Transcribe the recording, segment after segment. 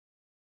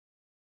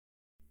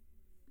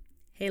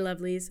Hey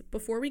lovelies,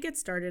 before we get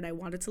started, I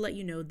wanted to let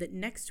you know that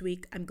next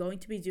week I'm going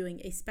to be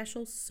doing a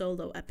special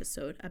solo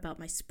episode about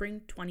my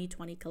Spring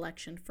 2020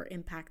 collection for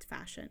Impact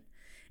Fashion.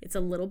 It's a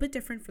little bit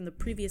different from the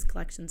previous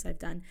collections I've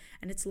done,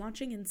 and it's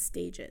launching in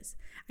stages.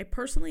 I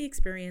personally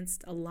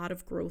experienced a lot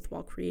of growth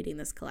while creating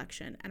this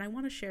collection, and I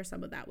want to share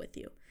some of that with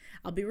you.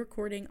 I'll be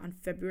recording on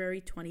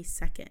February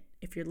 22nd.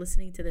 If you're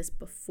listening to this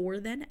before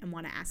then and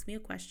want to ask me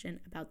a question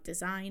about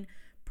design,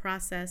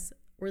 process,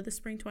 or the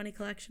Spring 20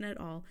 collection at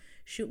all,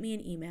 shoot me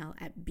an email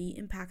at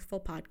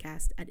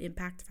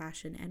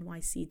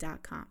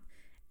beimpactfulpodcast@impactfashionnyc.com,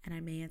 and I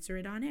may answer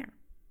it on air.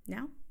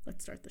 Now,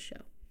 let's start the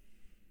show.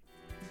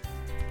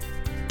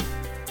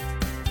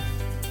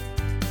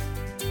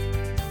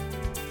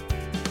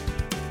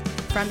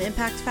 From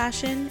Impact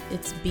Fashion,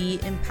 it's Be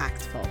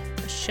Impactful,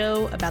 a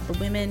show about the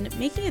women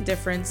making a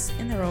difference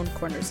in their own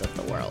corners of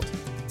the world.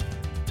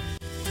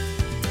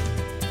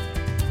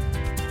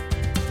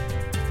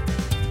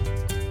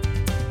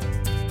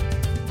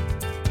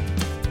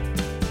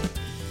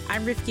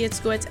 I'm Rifki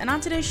Itzkowitz, and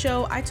on today's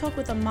show, I talk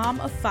with a mom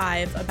of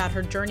 5 about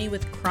her journey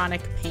with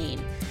chronic pain,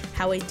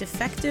 how a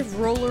defective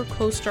roller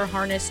coaster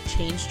harness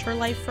changed her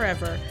life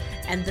forever,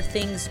 and the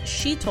things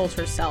she told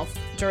herself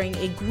during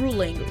a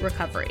grueling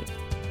recovery.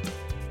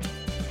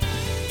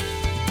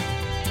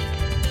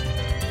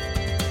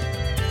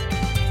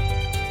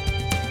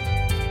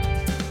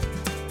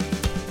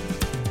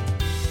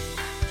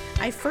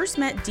 I first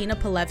met Dina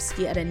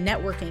Polevsky at a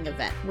networking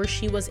event where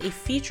she was a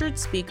featured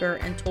speaker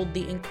and told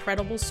the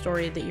incredible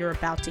story that you're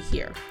about to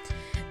hear.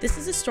 This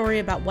is a story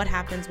about what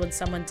happens when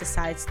someone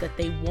decides that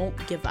they won't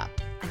give up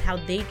and how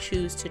they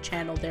choose to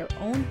channel their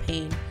own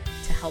pain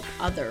to help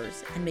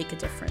others and make a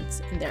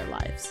difference in their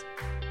lives.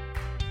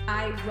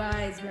 I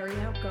was very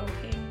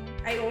outgoing.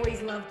 I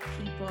always loved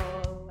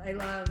people. I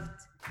loved,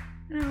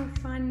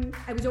 fun.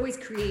 I was always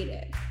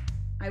creative.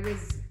 I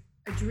was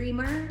a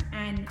dreamer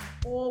and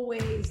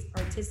always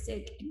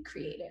artistic and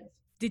creative.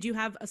 Did you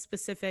have a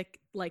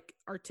specific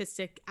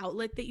artistic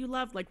outlet that you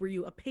loved? Like, were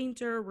you a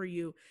painter? Were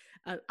you,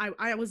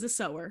 I was a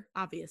sewer,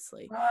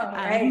 obviously. Oh,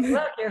 right.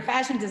 Look, you're a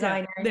fashion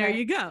designer. Yeah, there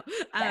you go.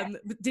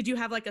 Did you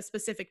have like a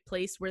specific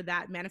place where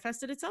that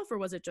manifested itself, or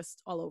was it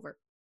just all over?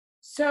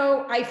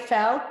 So I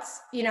felt,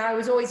 I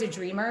was always a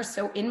dreamer.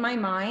 So in my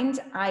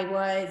mind, I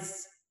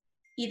was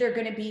either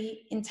going to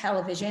be in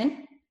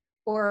television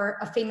or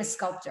a famous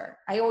sculptor.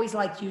 I always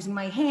liked using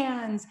my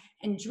hands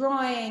and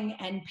drawing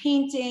and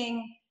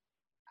painting.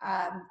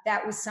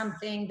 That was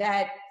something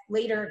that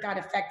later got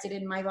affected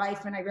in my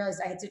life when I realized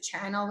I had to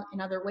channel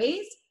in other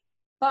ways.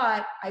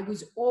 But I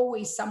was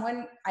always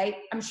someone,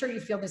 I'm sure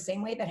you feel the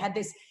same way, that had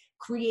this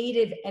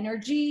creative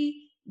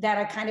energy that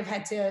I kind of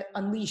had to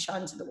unleash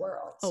onto the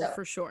world. Oh,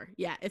 for sure.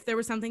 Yeah. If there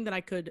was something that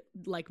I could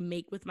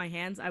make with my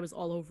hands, I was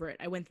all over it.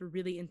 I went through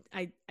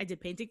I did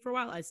painting for a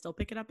while. I still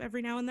pick it up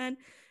every now and then.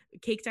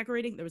 Cake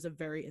decorating. There was a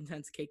very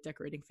intense cake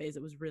decorating phase.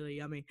 It was really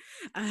yummy.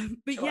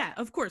 But sure. Yeah,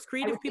 of course,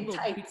 creative people.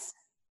 Tights.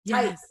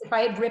 Yes. If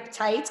I had ripped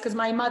tights, because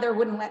my mother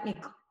wouldn't let me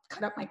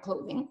cut up my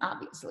clothing,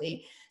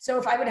 obviously. So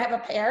if I would have a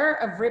pair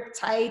of ripped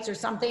tights or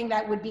something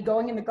that would be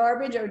going in the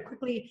garbage, I would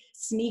quickly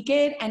sneak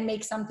it and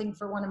make something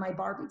for one of my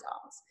Barbie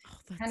dolls. Oh,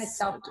 kind of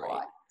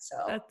self-taught.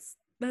 So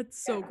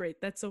that's so great.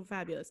 That's so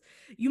fabulous.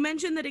 You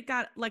mentioned that it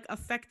got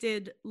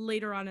affected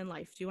later on in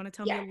life. Do you want to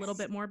tell me a little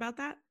bit more about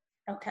that?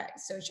 Okay.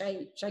 So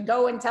should I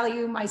go and tell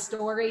you my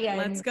story? And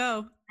let's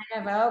go.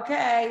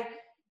 Okay.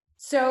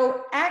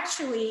 So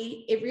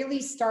actually, it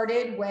really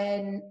started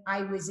when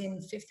I was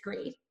in 5th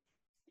grade,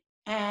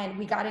 and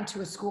we got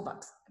into a school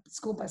bus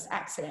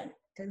accident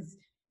because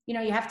you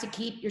have to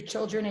keep your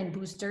children in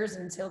boosters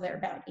until they're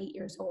about 8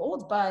 years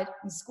old. But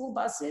in school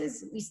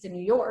buses, at least in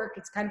New York,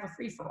 it's kind of a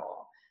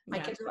free-for-all. My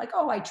kids are like,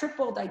 oh, I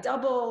tripled, I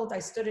doubled, I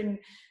stood in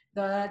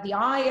the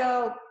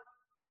aisle.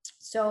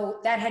 So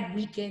that had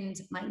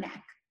weakened my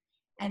neck.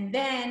 And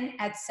then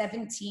at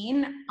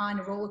 17, on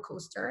a roller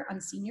coaster on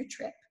senior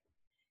trip,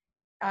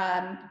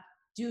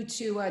 due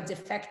to a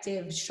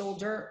defective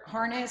shoulder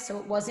harness, so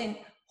it wasn't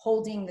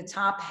holding the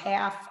top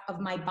half of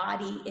my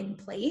body in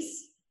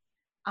place,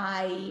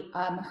 I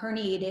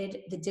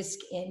herniated the disc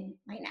in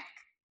my neck.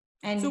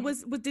 And so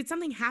did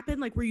something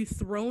happen? Were you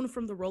thrown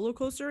from the roller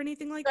coaster or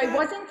anything like that? I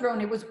wasn't thrown.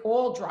 It was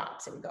all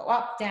drops. It would go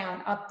up,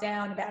 down, about,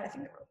 I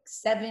think there were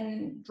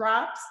 7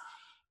 drops.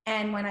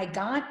 And when I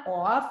got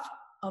off,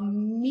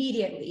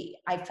 immediately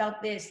I felt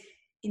this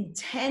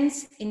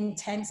intense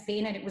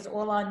pain, and it was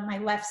all on my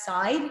left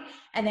side.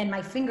 And then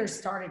my fingers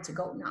started to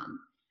go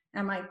numb. And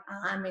I'm like,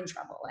 I'm in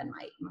trouble. And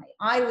my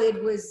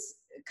eyelid was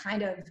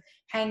kind of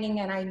hanging,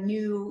 and I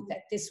knew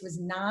that this was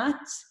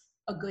not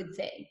a good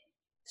thing.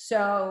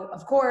 So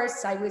of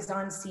course I was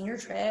on senior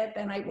trip,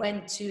 and I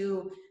went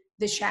to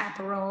the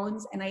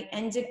chaperones, and I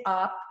ended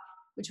up,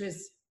 which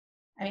was,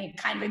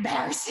 kind of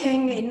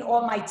embarrassing, and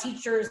all my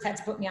teachers had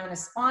to put me on a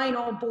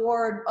spinal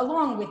board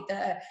along with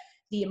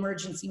the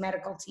emergency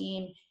medical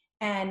team.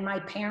 And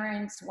my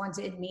parents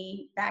wanted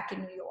me back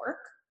in New York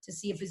to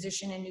see a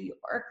physician in New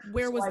York.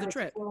 Where was the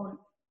trip?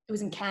 It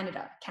was in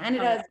Canada.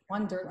 Canada's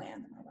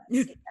wonderland. Am I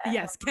allowed to say that?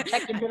 Yes.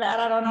 Check into that.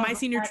 I don't know. My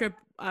senior trip,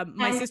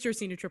 my And sister's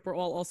senior trip, were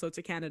all also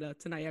to Canada,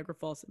 to Niagara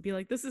Falls. Be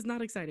like, this is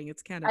not exciting.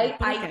 It's Canada.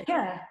 But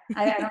okay.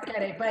 I don't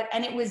get it.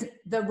 And it was,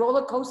 the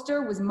roller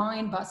coaster was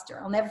mind buster.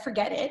 I'll never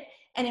forget it.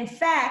 And in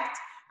fact,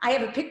 I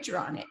have a picture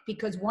on it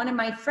because one of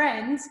my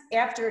friends,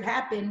 after it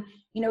happened,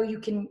 you know, you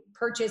can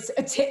purchase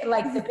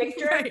like the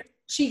picture. Right.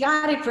 She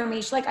got it for me.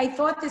 She's like, I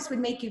thought this would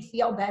make you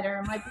feel better.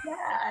 I'm like,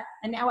 yeah.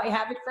 And now I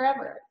have it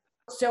forever.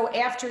 So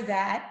after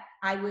that,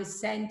 I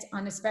was sent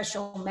on a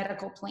special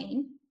medical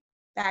plane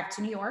back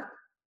to New York.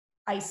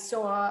 I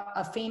saw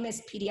a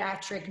famous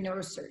pediatric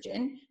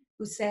neurosurgeon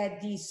who said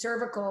the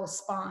cervical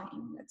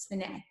spine, that's the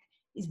neck,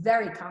 is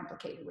very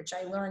complicated, which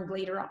I learned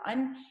later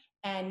on,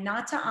 and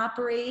not to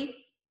operate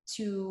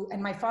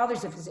and my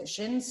father's a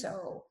physician,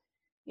 so,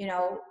 you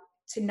know,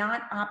 to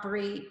not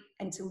operate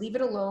and to leave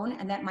it alone,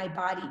 and that my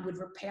body would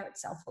repair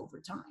itself over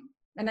time.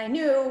 And I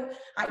knew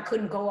I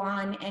couldn't go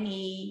on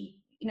any,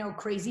 you know,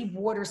 crazy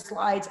water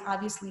slides,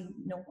 obviously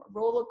no more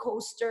roller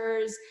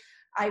coasters.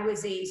 I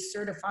was a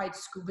certified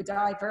scuba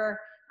diver.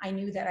 I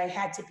knew that I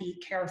had to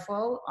be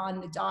careful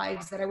on the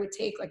dives that I would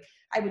take. Like,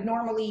 I would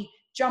normally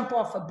jump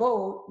off a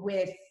boat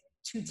with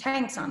 2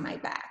 tanks on my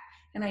back.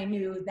 And I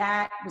knew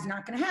that was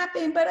not going to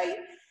happen, but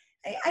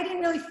I didn't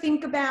really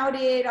think about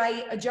it.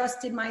 I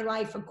adjusted my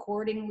life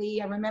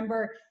accordingly. I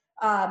remember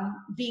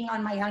being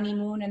on my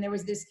honeymoon, and there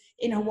was this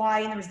in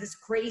Hawaii, and there was this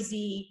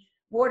crazy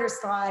water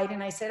slide.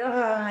 And I said,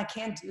 oh, I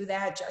can't do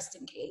that just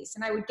in case.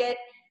 And I would get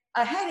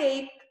a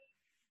headache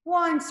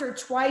once or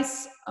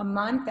twice a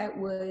month that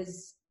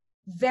was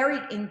very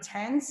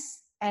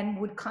intense and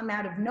would come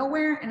out of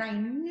nowhere. And I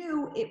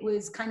knew it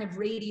was kind of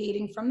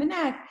radiating from the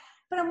neck,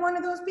 but I'm one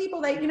of those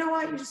people that, you know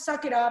what, you just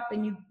suck it up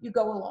and you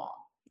go along.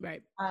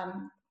 Right.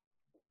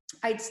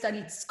 I'd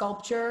studied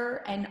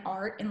sculpture and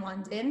art in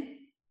London.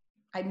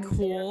 I moved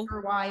there for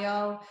a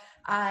while.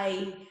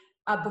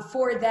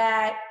 Before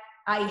that,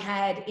 I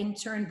had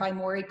interned by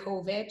Maury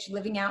Povich,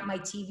 living out my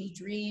TV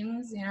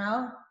dreams, you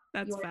know.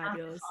 That's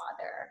fabulous.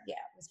 Father. Yeah,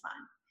 it was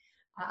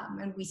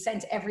fun. And we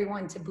sent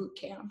everyone to boot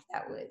camp.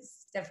 That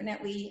was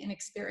definitely an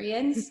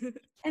experience.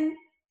 And,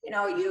 you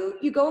know,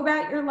 you go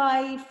about your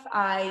life.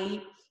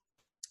 I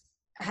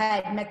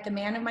had met the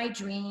man of my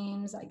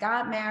dreams. I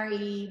got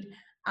married.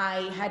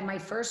 I had my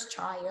first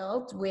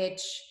child,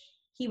 which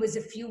he was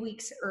a few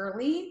weeks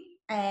early,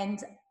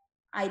 and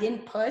I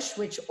didn't push,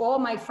 which all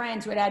my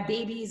friends who had had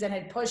babies and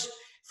had pushed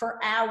for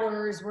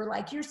hours were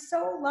like, you're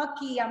so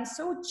lucky. I'm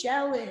so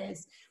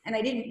jealous. And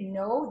I didn't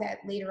know that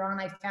later on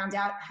I found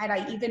out, had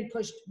I even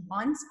pushed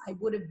once, I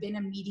would have been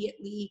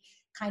immediately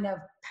kind of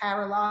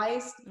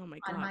paralyzed on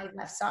my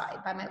left side,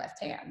 by my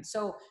left hand.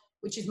 So,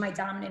 which is my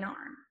dominant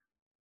arm.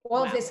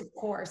 All of this, of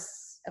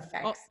course,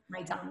 affects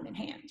my dominant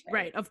hand.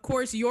 Right. Of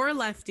course, you're a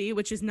lefty,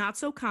 which is not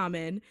so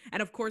common.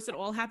 And of course, it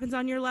all happens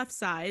on your left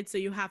side. So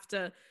you have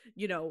to,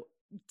 you know,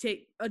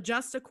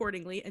 adjust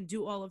accordingly and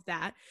do all of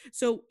that.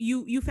 So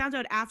you found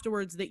out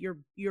afterwards that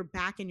your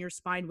back and your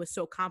spine was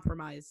so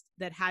compromised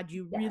that had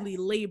you really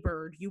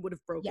labored, you would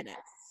have broken it.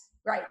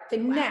 Right. The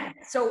neck.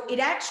 So it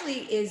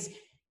actually is,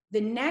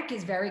 the neck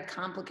is very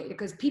complicated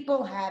because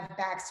people have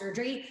back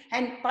surgery.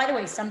 And by the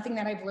way, something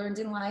that I've learned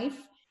in life,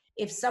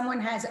 if someone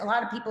has, a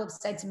lot of people have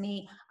said to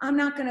me, I'm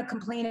not going to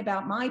complain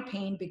about my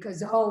pain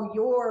because, oh,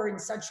 you're in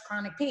such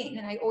chronic pain.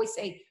 And I always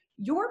say,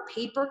 your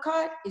paper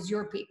cut is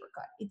your paper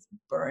cut. It's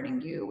burning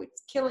you.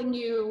 It's killing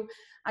you.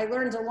 I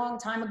learned a long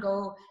time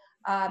ago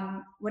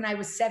when I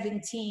was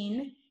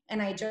 17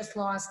 and I just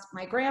lost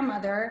my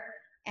grandmother,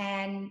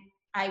 and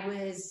I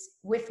was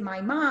with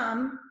my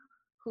mom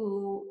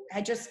who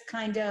had just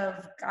kind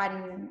of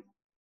gotten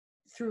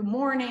through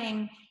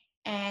mourning,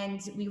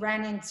 and we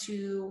ran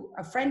into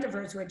a friend of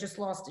hers who had just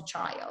lost a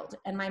child.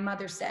 And my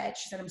mother said,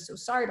 she said, I'm so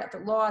sorry about the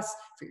loss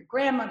for your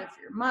grandmother,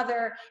 for your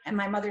mother. And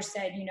my mother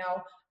said, you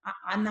know,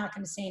 I'm not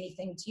going to say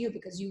anything to you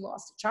because you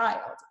lost a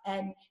child.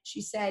 And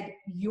she said,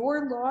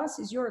 your loss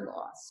is your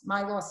loss.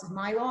 My loss is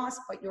my loss,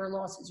 but your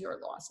loss is your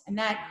loss. And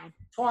that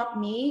taught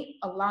me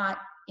a lot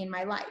in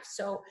my life.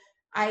 So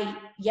I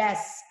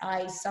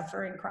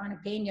suffer in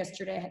chronic pain.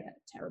 Yesterday I had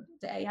a terrible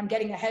day. I'm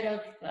getting ahead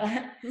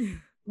of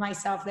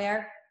myself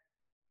there.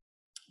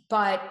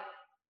 But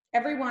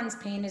everyone's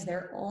pain is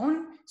their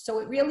own. So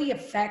it really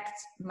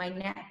affects my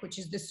neck, which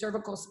is the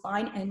cervical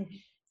spine. And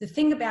the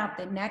thing about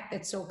the neck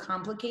that's so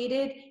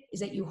complicated is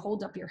that you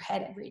hold up your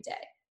head every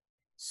day.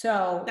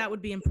 So that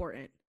would be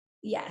important.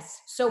 Yes.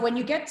 So when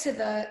you get to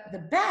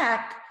the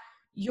back,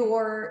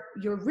 your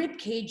rib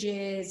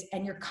cages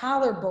and your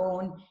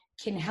collarbone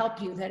can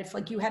help you. That if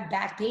like you have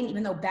back pain,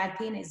 even though back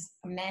pain is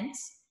immense,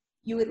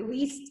 you at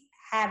least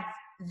have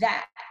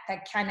that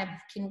kind of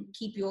can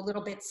keep you a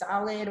little bit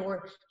solid,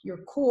 or your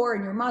core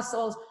and your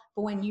muscles.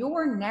 But when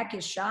your neck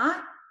is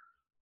shot,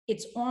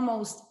 it's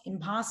almost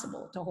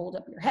impossible to hold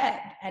up your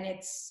head, and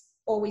it's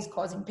always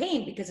causing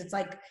pain because it's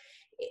like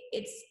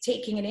it's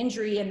taking an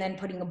injury and then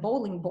putting a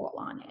bowling ball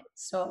on it.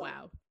 So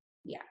wow.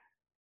 Yeah.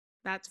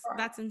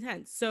 That's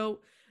intense. So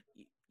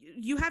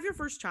you have your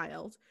first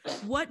child.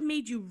 What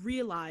made you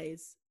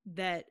realize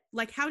that,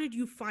 like, how did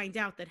you find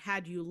out that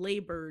had you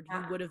labored,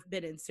 you would have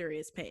been in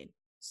serious pain?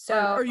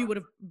 So, Or you would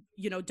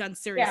have, done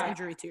serious yeah.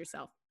 injury to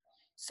yourself?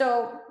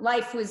 So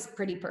life was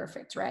pretty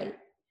perfect, right?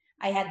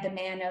 I had the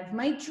man of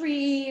my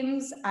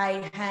dreams.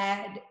 I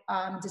had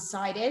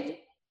decided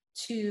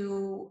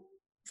to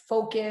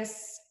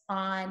focus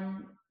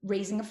on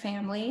raising a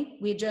family.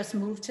 We had just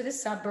moved to the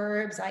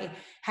suburbs. I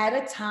had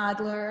a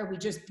toddler. We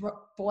just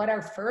bought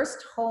our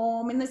first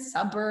home in the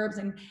suburbs.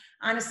 And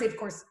honestly, of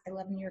course, I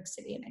love New York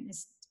City and I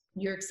miss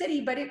New York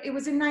City, but it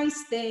was a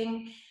nice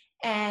thing.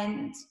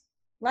 And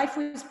life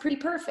was pretty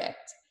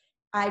perfect.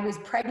 I was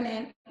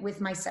pregnant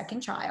with my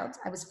second child.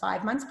 I was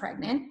 5 months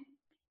pregnant.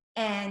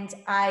 And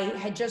I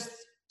had just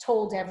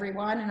told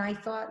everyone, and I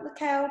thought, look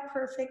how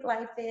perfect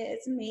life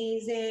is,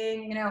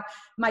 amazing. You know,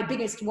 my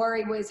biggest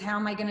worry was, how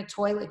am I going to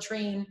toilet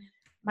train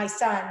my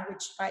son,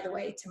 which, by the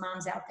way, to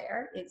moms out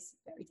there, is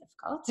very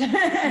difficult.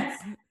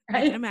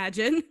 I can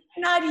imagine.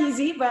 Not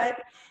easy,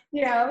 but,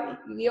 you know,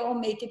 we all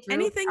make it through.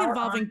 Anything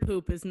involving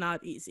poop is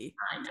not easy,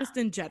 just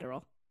in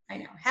general. I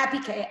know. Happy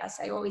chaos,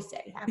 I always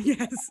say. Happy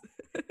yes.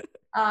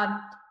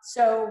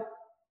 So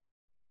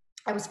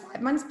I was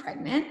 5 months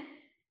pregnant,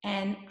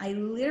 and I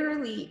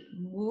literally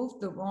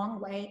moved the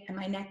wrong way and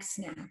my neck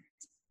snapped.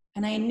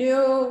 And I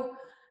knew,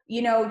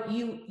 you know,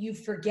 you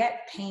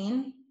forget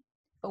pain,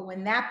 but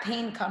when that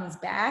pain comes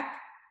back,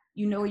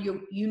 you know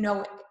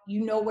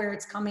where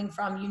it's coming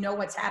from, you know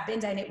what's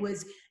happened. And it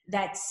was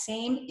that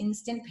same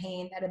instant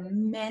pain, that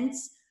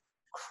immense,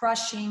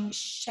 crushing,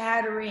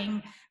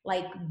 shattering,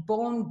 like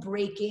bone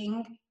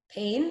breaking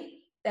pain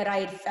that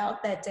I had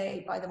felt that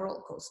day by the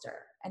roller coaster.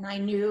 And I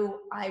knew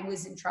I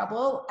was in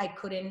trouble. I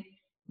couldn't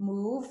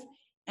move.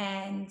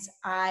 And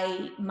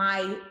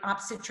my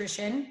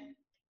obstetrician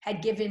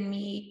had given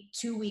me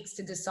 2 weeks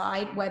to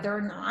decide whether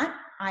or not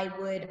I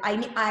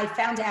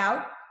found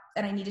out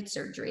that I needed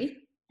surgery.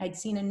 I'd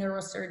seen a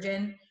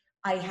neurosurgeon.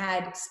 I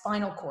had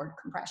spinal cord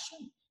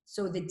compression.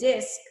 So the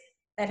disc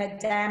that had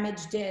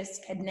damaged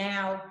disc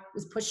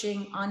was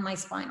pushing on my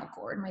spinal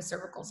cord, my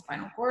cervical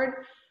spinal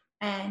cord.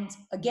 And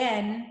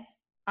again,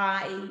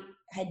 I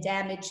had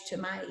damage to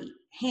my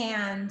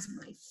hands,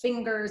 my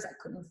fingers. I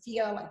couldn't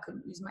feel, I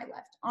couldn't use my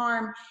left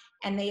arm.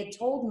 And they had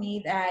told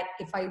me that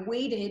if I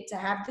waited to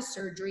have the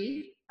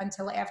surgery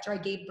until after I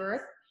gave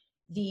birth,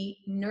 the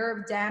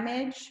nerve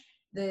damage,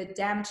 the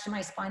damage to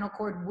my spinal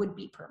cord would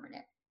be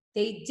permanent.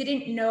 They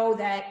didn't know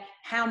that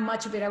how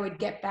much of it I would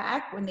get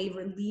back when they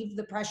relieved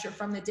the pressure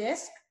from the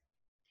disc.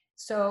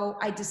 So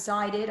I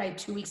decided, I had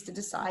 2 weeks to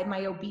decide.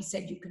 My OB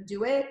said, you can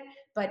do it.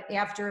 But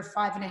after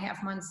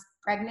 5.5 months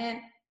pregnant,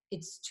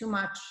 it's too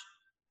much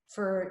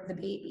for the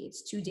baby.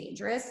 It's too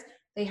dangerous.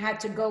 They had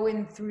to go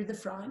in through the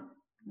front.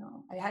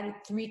 I had it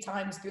 3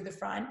 times through the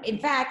front. In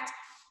fact,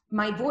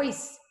 my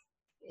voice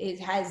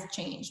has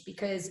changed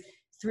because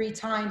 3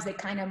 times they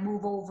kind of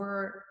move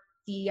over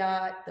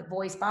the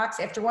voice box.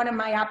 After one of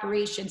my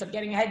operations, I'm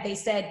getting ahead, they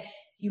said,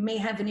 you may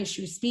have an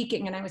issue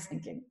speaking. And I was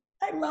thinking,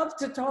 I love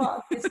to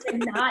talk. This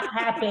cannot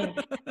happen.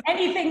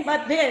 Anything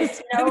but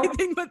this, you know?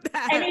 Anything but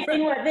that.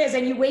 Anything but this.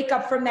 And you wake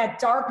up from that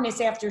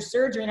darkness after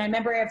surgery. And I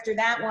remember after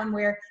that one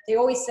where they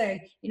always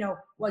say, you know,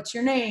 what's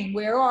your name?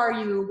 Where are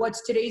you?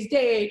 What's today's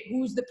date?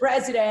 Who's the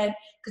president?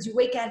 Because you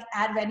wake up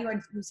out of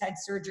anyone who's had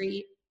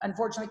surgery,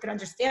 unfortunately, could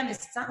understand this.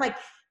 It's not like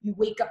you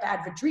wake up out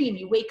of a dream.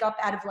 You wake up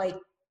out of like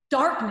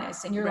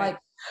darkness and you're right.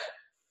 Like,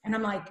 and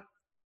I'm like,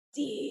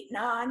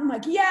 I'm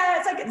like,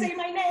 yes, I can say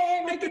my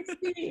name. I can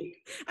speak.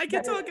 I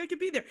can talk. I can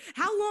be there.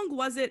 How long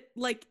was it?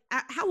 Like,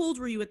 how old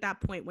were you at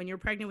that point when you're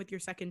pregnant with your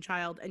second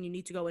child and you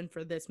need to go in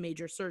for this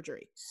major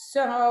surgery?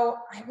 So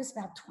I was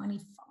about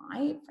 25,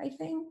 I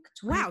think.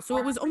 25. Wow. So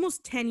it was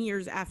almost 10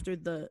 years after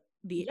the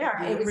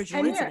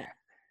original incident.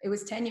 It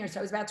was 10 years. So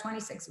I was about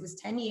 26. It was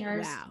 10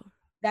 years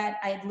that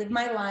I had lived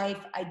my life.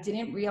 I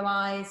didn't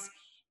realize,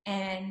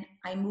 and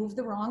I moved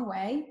the wrong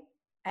way.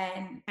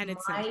 And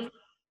my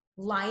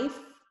life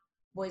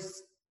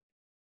was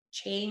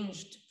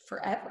changed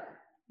forever.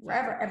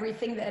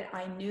 Everything that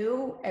I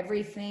knew,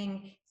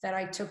 everything that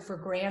I took for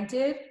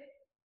granted,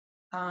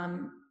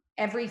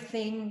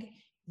 everything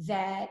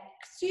that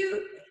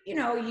you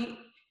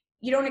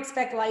don't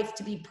expect life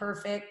to be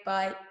perfect,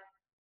 but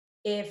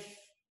if,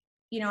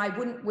 I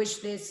wouldn't wish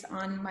this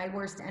on my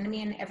worst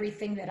enemy, and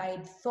everything that I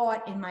had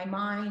thought in my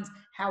mind,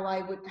 how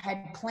I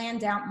had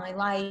planned out my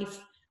life,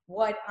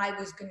 what I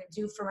was going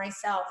to do for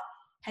myself,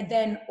 had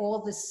then all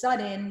of a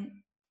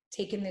sudden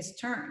taken this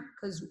turn,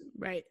 because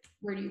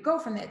where do you go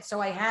from that?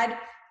 So I had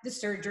the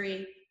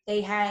surgery.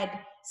 They had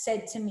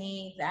said to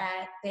me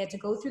that they had to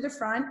go through the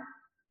front.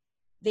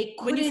 They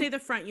couldn't. When you say the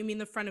front, you mean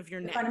the front of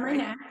your neck? The front of my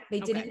neck. They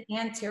did an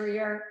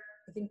anterior,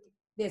 I think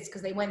this,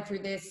 because they went through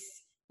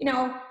this,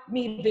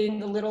 me being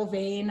the little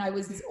vein, I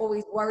was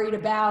always worried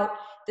about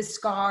the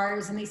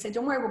scars. And they said,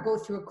 don't worry, we'll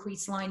go through a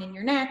crease line in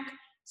your neck.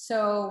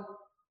 So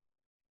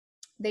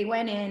they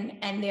went in,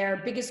 and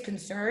their biggest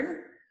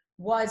concern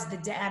was the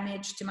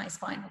damage to my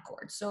spinal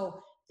cord.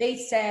 So they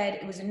said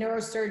it was a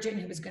neurosurgeon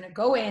who was going to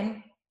go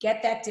in,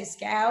 get that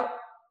disc out,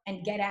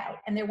 and get out.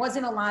 And there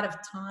wasn't a lot of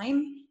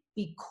time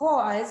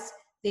because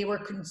they were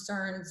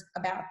concerned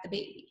about the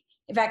baby.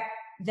 In fact,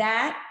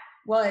 that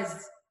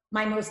was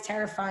my most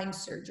terrifying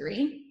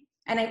surgery.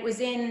 And it was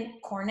in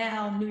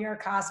Cornell, New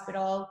York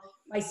Hospital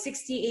by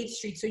 68th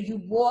Street. So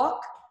you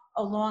walk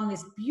along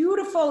this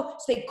beautiful,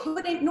 so they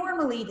couldn't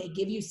normally, they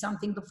give you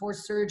something before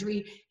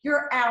surgery.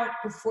 You're out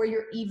before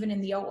you're even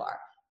in the OR.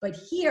 But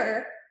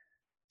here,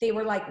 they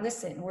were like,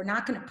 listen, we're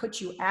not going to put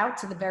you out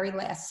to the very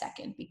last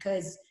second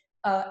because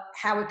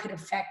how it could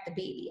affect the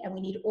baby. And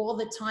we need all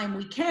the time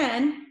we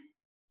can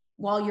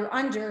while you're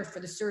under for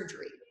the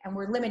surgery. And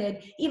we're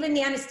limited. Even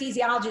the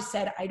anesthesiologist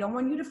said, I don't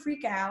want you to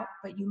freak out,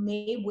 but you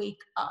may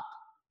wake up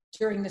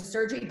during the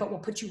surgery, but we'll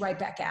put you right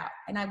back out.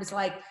 And I was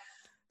like,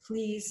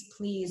 please,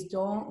 please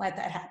don't let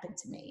that happen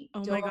to me.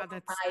 Oh my God,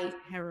 that's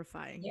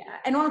terrifying. Yeah.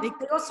 And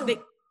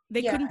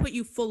they couldn't put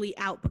you fully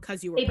out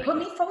because you were pregnant. Put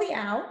me fully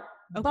out,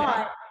 okay.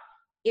 But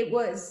it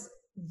was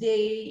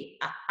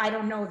I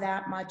don't know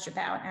that much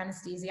about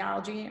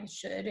anesthesiology. I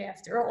should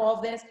after all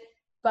of this,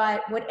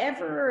 but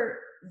whatever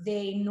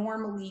they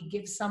normally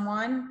give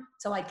someone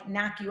to like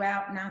knock you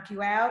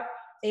out,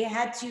 they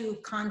had to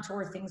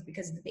contour things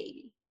because of the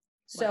baby.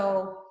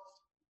 So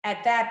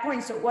at that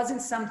point, so it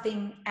wasn't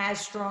something as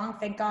strong.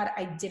 Thank God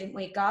I didn't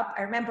wake up.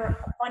 I remember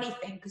a funny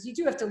thing, because you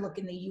do have to look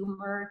in the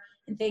humor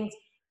and things,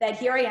 that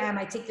here I am,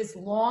 I take this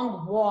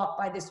long walk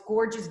by this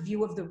gorgeous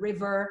view of the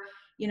river,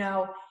 you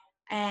know,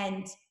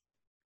 and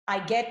I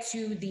get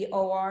to the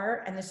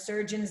OR and the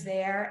surgeon's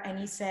there and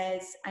he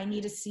says, I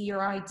need to see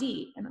your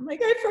ID. And I'm like,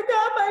 I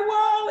forgot my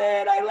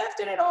wallet. I left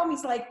it at home.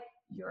 He's like,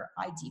 your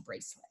ID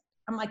bracelet.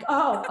 I'm like,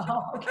 oh,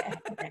 okay.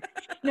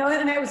 You know,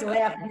 and I was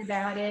laughing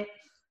about it.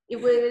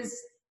 It was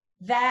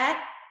that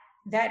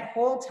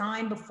whole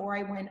time before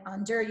I went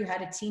under, you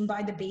had a team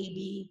by the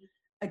baby,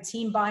 a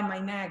team by my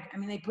neck. I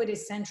mean, they put a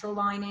central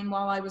line in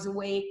while I was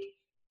awake.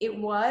 It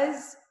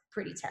was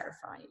pretty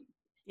terrifying.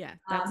 Yeah,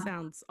 that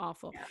sounds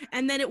awful. Yeah.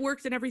 And then it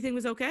worked and everything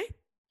was okay?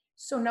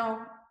 So no,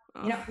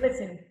 you know,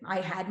 listen, I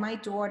had my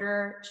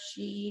daughter.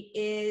 She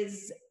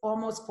is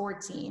almost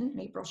 14. In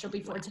April, she'll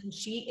be 14. Wow.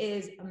 She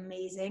is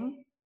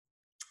amazing.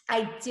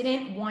 I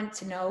didn't want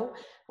to know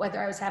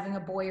whether I was having a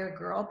boy or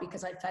girl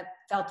because I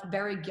felt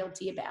very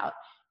guilty about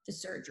the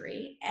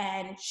surgery.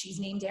 And she's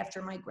named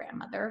after my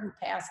grandmother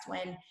who passed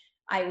when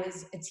I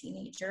was a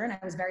teenager and I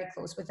was very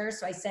close with her.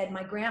 So I said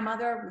my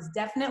grandmother was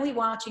definitely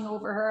watching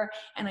over her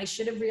and I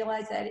should have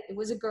realized that it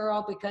was a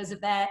girl because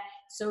of that.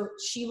 So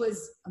she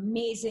was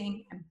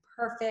amazing and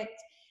perfect,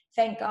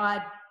 thank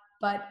God.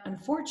 But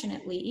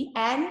unfortunately,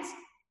 and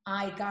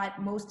I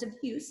got most of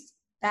the use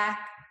back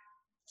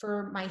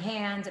for my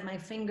hands and my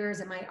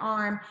fingers and my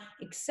arm,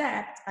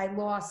 except I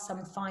lost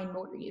some fine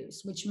motor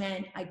use, which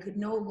meant I could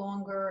no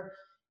longer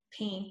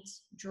paint,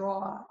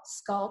 draw,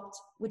 sculpt,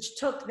 which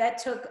took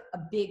a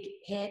big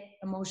hit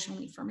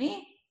emotionally for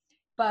me.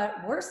 But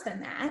worse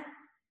than that,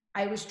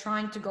 I was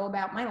trying to go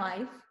about my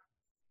life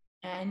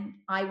and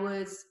I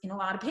was in a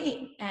lot of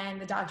pain.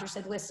 And the doctor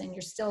said, listen,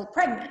 you're still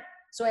pregnant.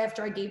 So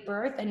after I gave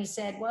birth, and he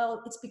said,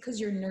 well, it's because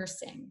you're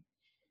nursing.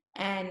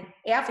 And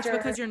after— It's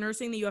because you're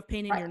nursing that you have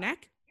pain in your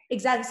neck?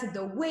 Exactly. So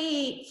the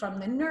weight from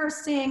the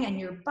nursing and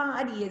your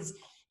body is,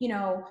 you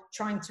know,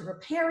 trying to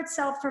repair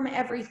itself from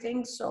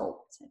everything.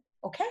 So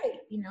okay,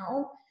 you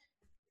know,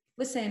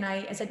 listen,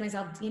 I said to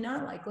myself,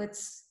 Dina, like,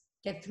 let's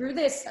get through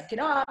this, suck it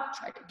up,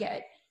 try to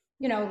get,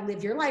 you know,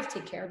 live your life,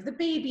 take care of the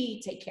baby,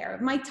 take care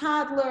of my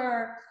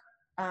toddler,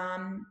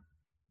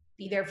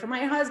 be there for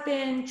my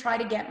husband, try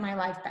to get my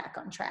life back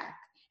on track.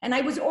 And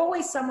I was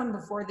always someone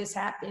before this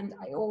happened,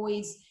 I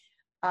always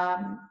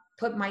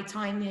put my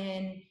time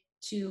in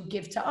to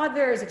give to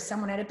others if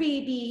someone had a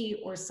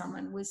baby or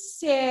someone was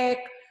sick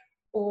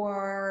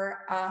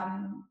or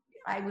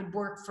I would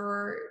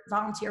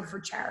volunteer for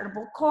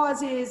charitable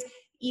causes.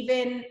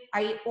 Even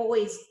I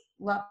always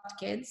loved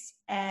kids.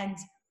 And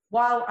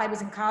while I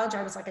was in college,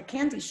 I was like a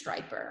candy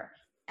striper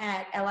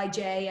at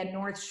LIJ and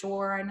North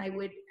Shore. And I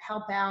would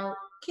help out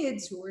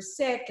kids who were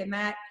sick. And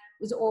that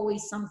was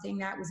always something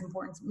that was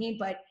important to me.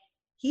 But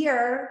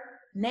here,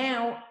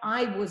 now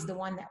I was the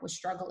one that was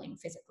struggling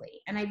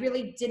physically. And I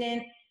really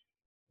didn't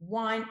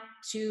want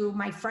to.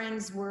 My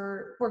friends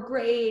were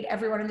great.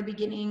 Everyone in the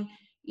beginning,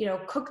 you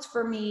know, cooked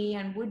for me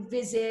and would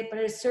visit. But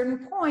at a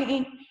certain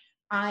point,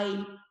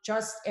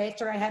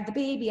 after I had the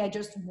baby, I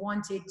just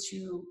wanted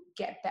to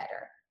get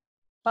better.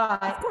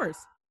 But of course,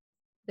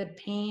 the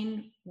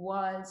pain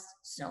was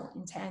so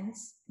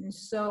intense and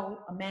so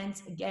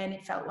immense. Again,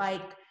 it felt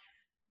like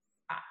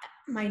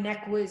my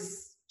neck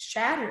was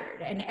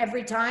shattered. And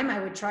every time I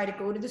would try to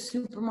go to the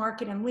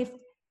supermarket and lift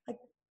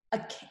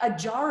like a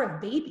jar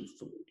of baby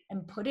food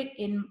and put it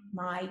in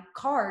my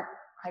cart,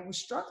 I was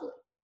struggling.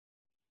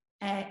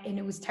 And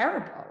it was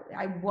terrible.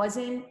 I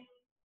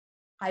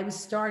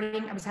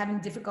was having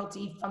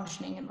difficulty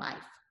functioning in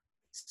life.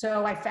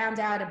 So I found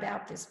out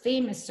about this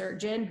famous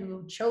surgeon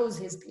who chose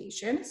his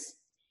patients,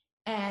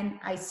 and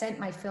I sent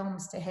my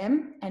films to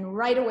him, and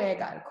right away I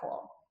got a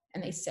call.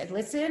 And they said,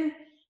 listen,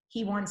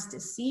 he wants to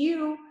see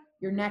you.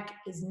 Your neck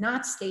is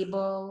not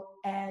stable,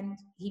 and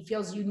he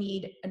feels you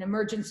need an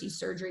emergency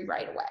surgery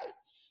right away.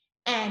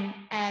 And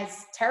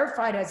as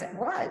terrified as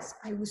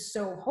I was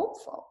so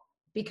hopeful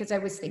because I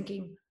was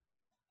thinking,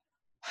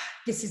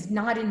 this is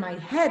not in my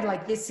head.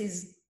 Like,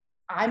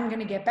 I'm going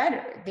to get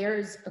better.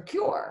 There's a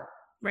cure.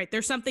 Right.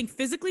 There's something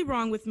physically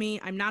wrong with me.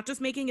 I'm not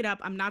just making it up.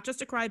 I'm not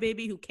just a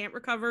crybaby who can't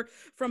recover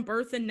from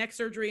birth and neck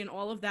surgery and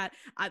all of that.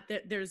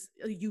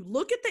 You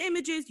look at the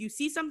images, you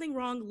see something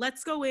wrong.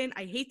 Let's go in.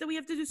 I hate that we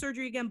have to do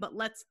surgery again, but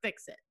let's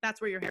fix it. That's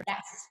where your hair.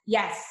 Yes.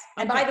 Yes.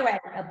 Okay. And by the way,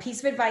 a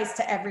piece of advice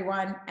to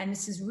everyone, and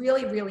this is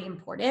really, really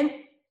important.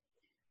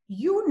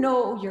 You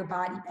know your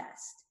body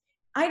best.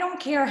 I don't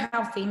care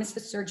how famous the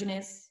surgeon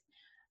is.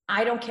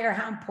 I don't care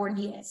how important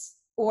he is,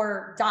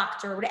 or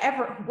doctor,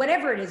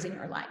 whatever it is in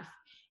your life.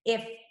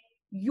 If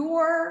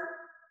you're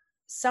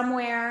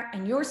somewhere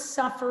and you're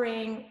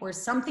suffering or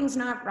something's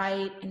not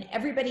right and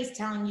everybody's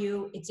telling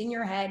you it's in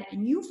your head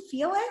and you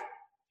feel it,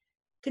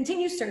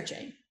 continue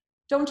searching.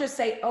 Don't just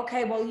say,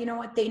 okay, well, you know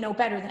what? They know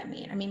better than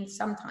me. I mean,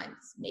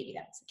 sometimes maybe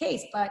that's the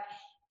case, but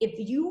if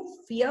you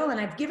feel, and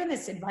I've given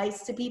this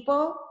advice to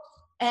people,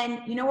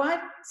 and you know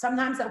what?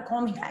 Sometimes they'll call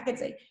me back and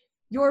say,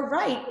 you're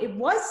right. It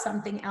was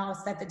something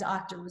else that the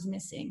doctor was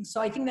missing. So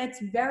I think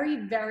that's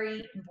very,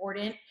 very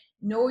important.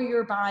 Know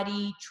your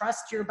body,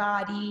 trust your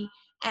body,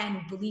 and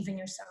believe in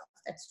yourself.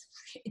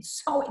 It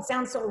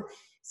sounds so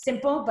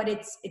simple, but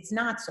it's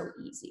not so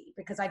easy,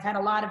 because I've had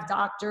a lot of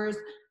doctors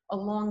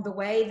along the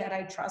way that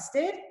I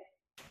trusted.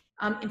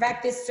 In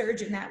fact, this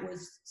surgeon that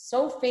was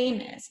so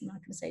famous, I'm not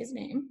going to say his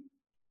name,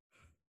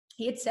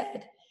 he had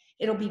said,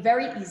 it'll be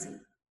very easy.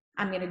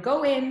 I'm going to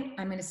go in,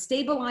 I'm going to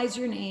stabilize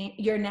your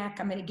neck,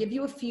 I'm going to give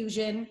you a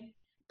fusion,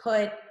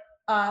 put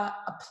a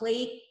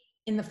plate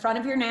in the front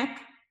of your neck,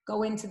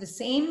 go into the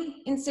same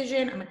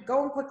incision, I'm going to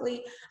go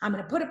quickly, I'm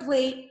going to put a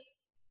plate,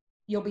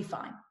 you'll be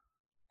fine.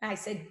 And I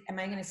said, am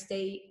I going to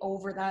stay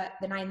over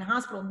the night in the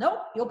hospital? Nope,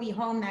 you'll be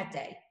home that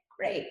day.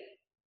 Great.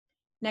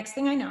 Next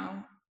thing I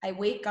know, I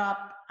wake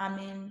up, I'm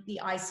in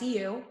the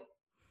ICU,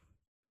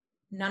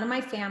 none of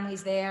my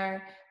family's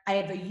there. I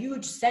have a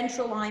huge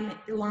central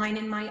line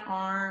in my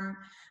arm.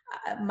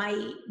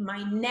 My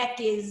neck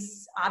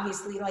is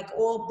obviously like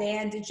all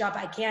bandaged up.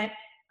 I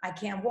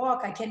can't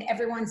walk.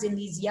 Everyone's in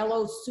these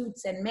yellow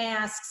suits and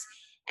masks.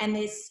 And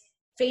this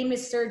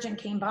famous surgeon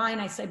came by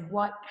and I said,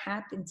 what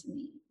happened to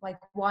me? Like,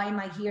 why am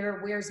I here?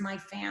 Where's my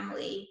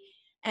family?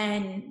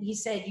 And he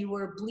said, you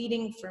were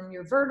bleeding from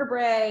your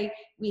vertebrae.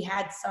 We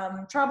had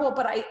some trouble,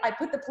 but I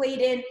put the plate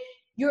in.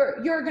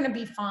 You're going to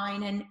be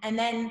fine. And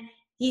then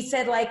he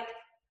said, like,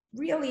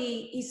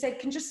 really, he said,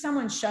 can just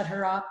someone shut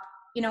her up?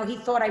 You know, he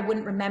thought I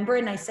wouldn't remember it.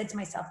 And I said to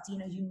myself,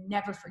 Dina, you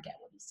never forget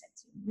what he said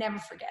to you. Never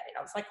forget it.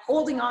 I was like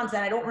holding on to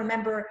that. I don't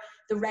remember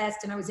the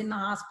rest. And I was in the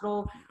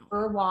hospital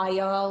for a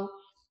while.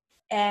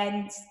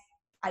 And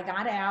I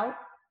got out.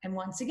 And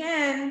once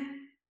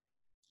again,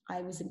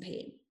 I was in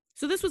pain.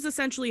 So this was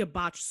essentially a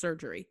botched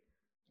surgery.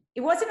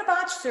 It wasn't a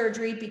botched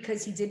surgery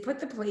because he did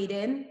put the plate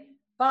in,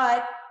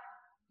 but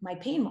my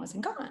pain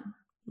wasn't gone.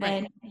 Right.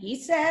 And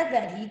he said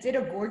that he did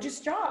a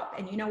gorgeous job.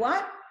 And you know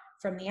what?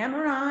 From the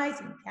MRIs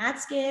and CAT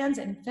scans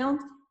and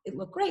films, it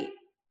looked great.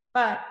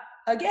 But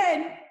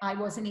again, I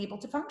wasn't able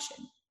to function.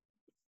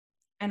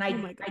 And I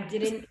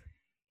didn't,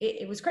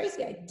 it was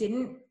crazy. I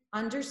didn't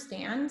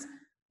understand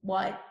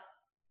what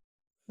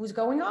was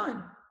going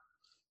on.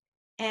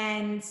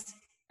 And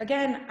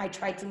again, I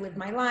tried to live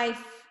my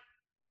life.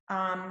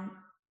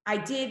 I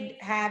did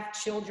have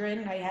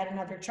children. I had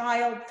another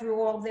child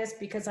through all this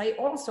because I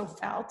also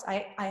felt,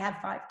 I have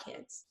 5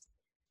 kids.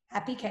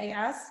 Happy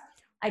chaos.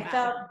 I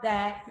felt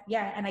that,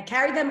 yeah, and I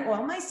carried them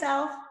all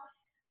myself.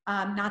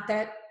 Not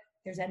that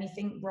there's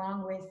anything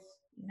wrong with,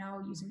 you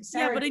know, using a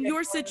surrogate. Yeah, but in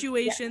your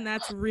situation,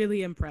 that's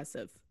really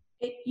impressive.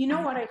 You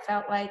know what I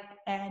felt like?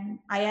 And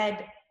I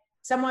had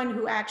someone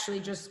who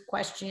actually just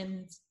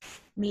questioned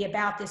me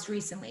about this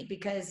recently,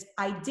 because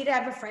I did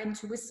have a friend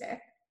who was sick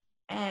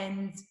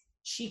and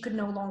she could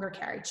no longer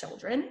carry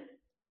children.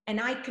 And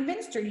I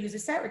convinced her to use a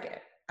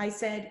surrogate. I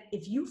said,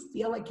 if you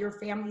feel like your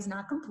family's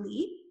not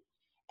complete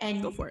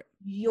and go for it,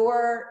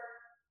 your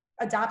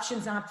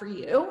adoption's not for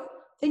you,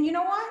 then you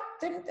know what?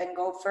 Then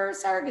go for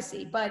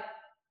surrogacy. But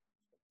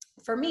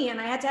for me,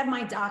 and I had to have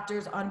my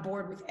doctors on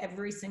board with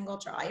every single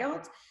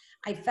child,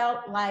 I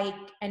felt like,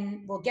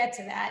 and we'll get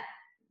to that,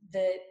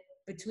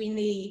 between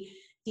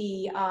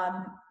the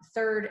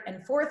 3rd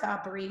and 4th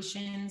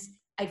operations,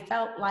 I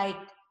felt like,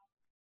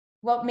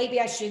 well, maybe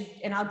I should,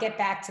 and I'll get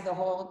back to the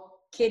whole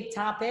kid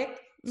topic.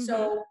 Mm-hmm.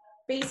 So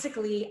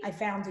basically I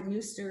found a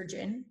new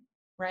surgeon,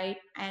 right?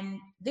 And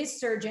this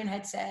surgeon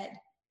had said,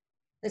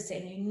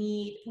 listen,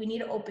 we need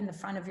to open the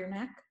front of your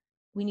neck.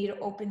 We need to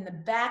open the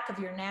back of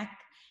your neck.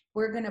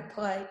 We're going to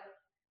put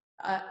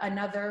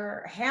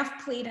another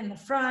half plate in the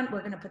front. We're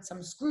going to put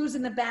some screws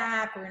in the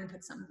back. We're going to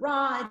put some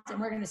rods, and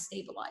we're going to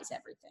stabilize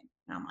everything.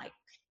 And I'm like,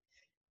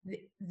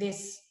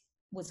 this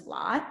was a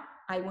lot.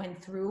 I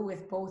went through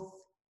with both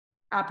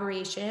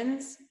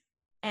operations,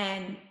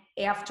 and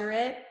after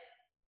it,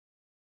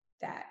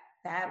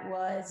 that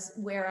was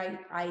where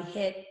I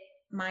hit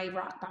my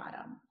rock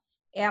bottom.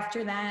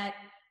 After that,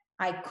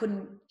 I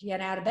couldn't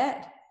get out of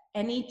bed.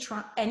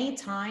 any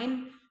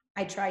time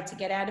I tried to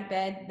get out of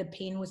bed, the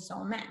pain was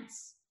so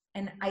immense.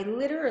 And I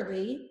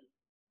literally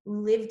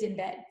lived in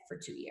bed for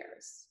 2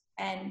 years.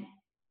 And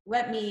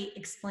let me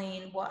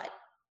explain what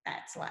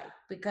that's like,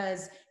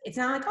 because it's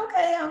not like,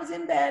 okay, I was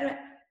in bed.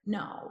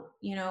 No,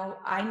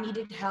 I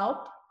needed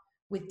help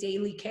with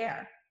daily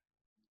care,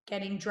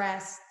 getting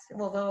dressed,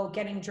 although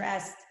getting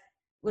dressed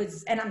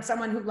was, and I'm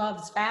someone who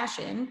loves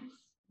fashion,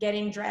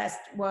 getting dressed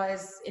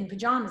was in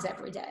pajamas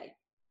every day.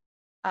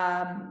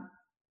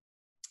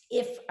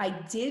 If I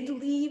did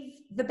leave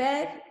the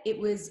bed, it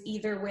was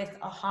either with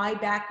a high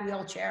back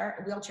wheelchair,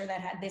 a wheelchair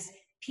that had this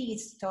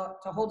piece to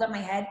hold up my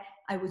head.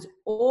 I was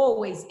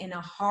always in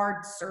a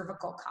hard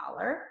cervical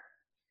collar.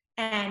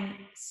 And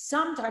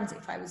sometimes,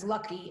 if I was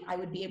lucky, I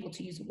would be able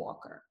to use a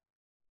walker.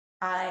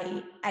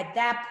 At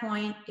that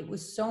point, it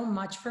was so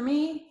much for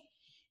me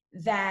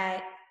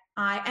that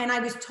I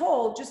was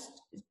told,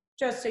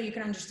 just so you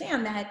can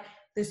understand, that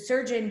the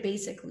surgeon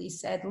basically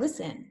said,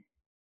 listen,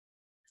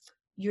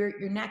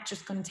 your neck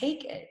just couldn't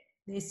take it.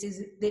 This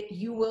is that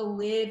you will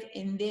live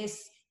in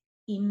this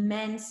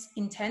immense,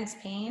 intense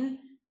pain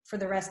for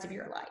the rest of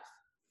your life.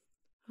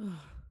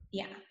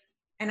 Yeah.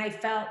 And I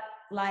felt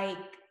like,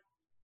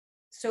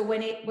 so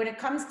when it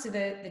comes to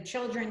the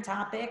children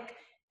topic,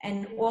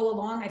 and all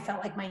along, I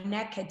felt like my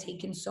neck had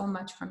taken so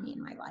much from me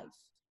in my life.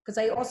 Because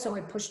I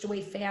pushed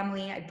away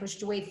family, I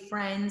pushed away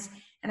friends,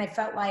 and I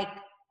felt like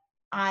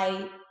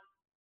I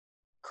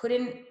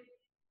couldn't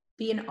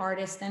be an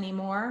artist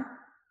anymore.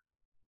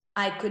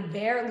 I could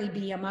barely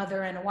be a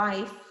mother and a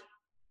wife.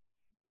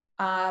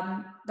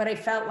 But I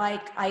felt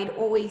like I'd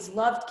always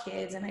loved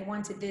kids and I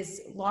wanted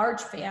this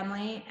large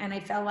family. And I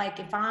felt like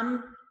if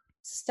I'm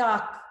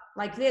stuck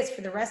like this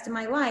for the rest of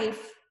my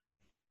life,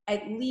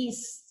 at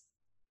least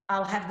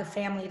I'll have the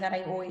family that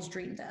I always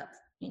dreamed of,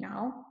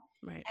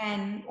 Right.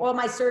 And all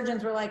my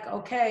surgeons were like,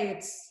 okay,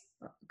 it's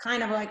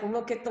kind of like,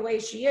 look at the way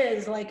she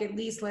is, like, at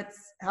least let's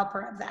help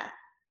her have that.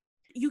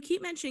 You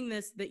keep mentioning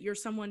this, that you're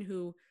someone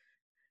who,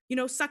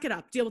 suck it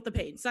up, deal with the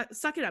pain,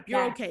 suck it up,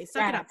 you're okay,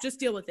 suck it up, just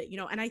deal with it,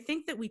 and I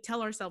think that we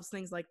tell ourselves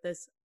things like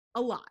this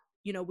a lot.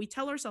 We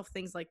tell ourselves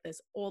things like this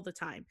all the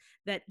time,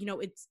 that,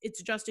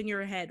 it's just in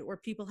your head, or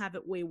people have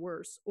it way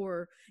worse,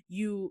 or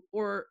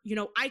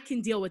I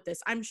can deal with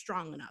this, I'm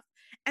strong enough.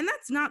 And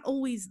that's not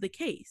always the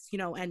case,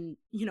 and,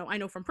 I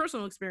know from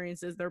personal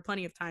experiences, there are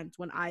plenty of times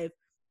when I've,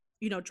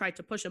 tried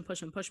to push and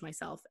push and push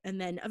myself. And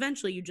then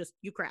eventually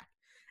you crack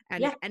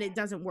and, and it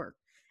doesn't work.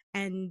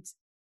 And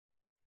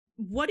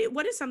what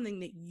is something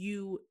that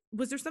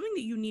was there something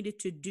that you needed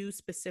to do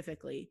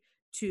specifically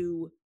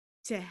to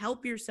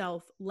help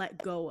yourself let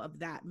go of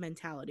that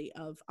mentality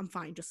of, I'm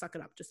fine, just suck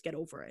it up, just get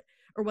over it?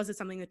 Or was it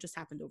something that just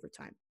happened over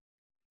time?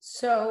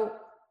 So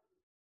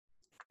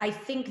I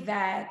think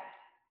that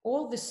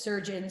all the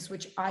surgeons,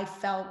 which I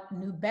felt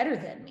knew better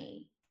than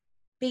me,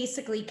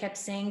 basically kept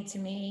saying to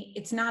me,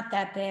 it's not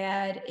that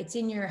bad, it's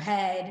in your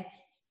head.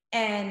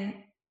 And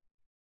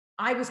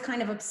I was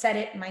kind of upset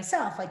at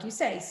myself, like you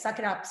say, suck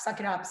it up, suck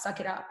it up, suck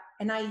it up.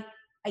 And I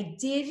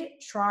did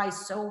try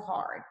so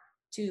hard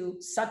to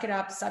suck it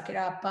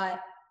up, but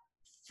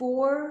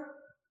 4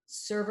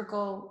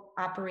 cervical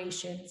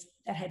operations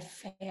that had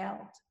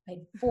failed, I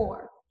had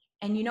 4.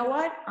 And you know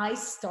what? I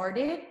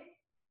started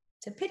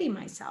to pity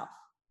myself.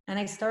 And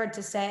I started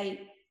to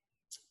say,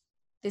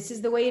 this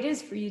is the way it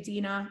is for you,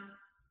 Dina.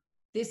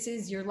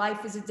 Your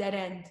life is a dead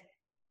end.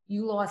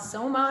 You lost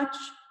so much,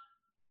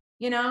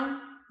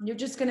 you're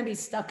just going to be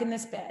stuck in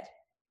this bed.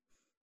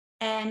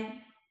 And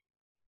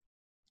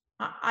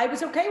I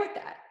was okay with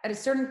that. At a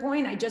certain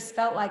point, I just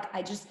felt like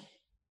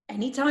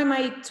anytime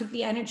I took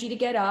the energy to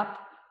get up,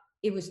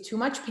 it was too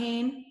much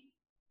pain,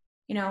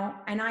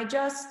 and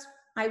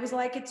I was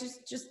like, it's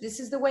just, this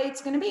is the way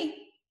it's going to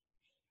be.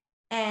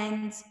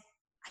 And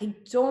I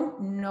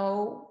don't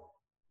know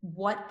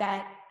what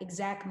that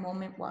exact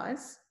moment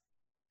was.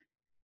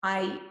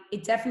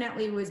 It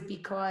definitely was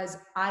because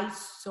I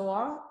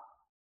saw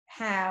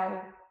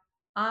how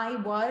I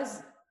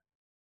was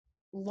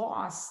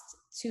lost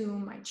to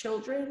my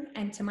children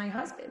and to my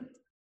husband.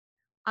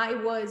 I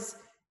was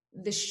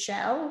the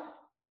shell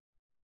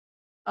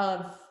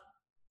of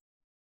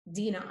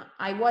Dina.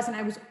 I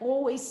was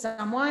always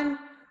someone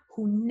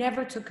who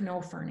never took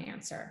no for an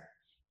answer.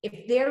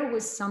 If there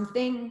was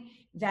something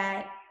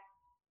that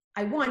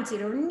I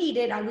wanted or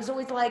needed, I was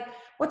always like,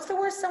 what's the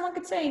worst someone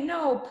could say?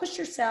 No, push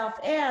yourself,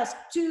 ask,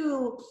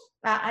 do.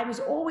 I was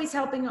always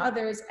helping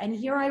others. And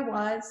here I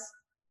was,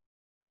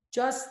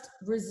 just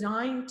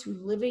resigned to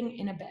living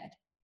in a bed.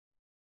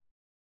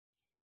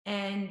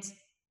 And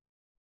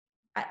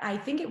I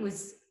think it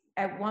was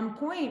at one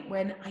point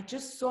when I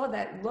just saw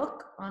that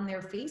look on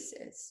their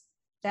faces,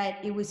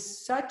 that it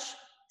was such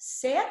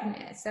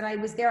sadness that I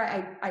was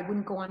there. I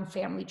wouldn't go on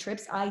family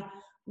trips. I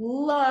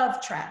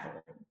love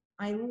traveling.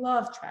 I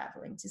love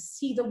traveling to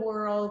see the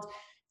world,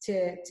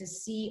 to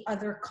see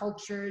other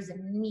cultures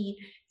and meet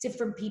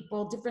different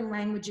people, different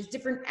languages,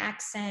 different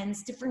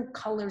accents, different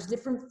colors,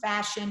 different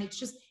fashion.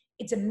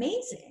 It's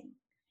amazing.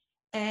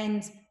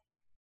 And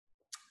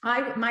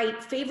My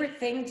favorite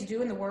thing to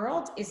do in the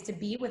world is to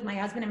be with my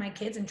husband and my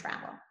kids and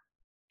travel.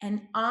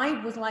 And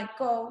I was like,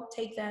 go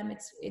take them.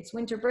 It's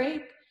winter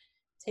break,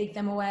 take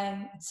them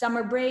away. It's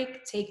summer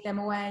break, take them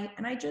away.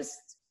 And I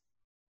just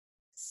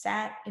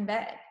sat in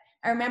bed.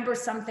 I remember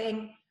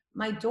something,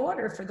 my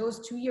daughter for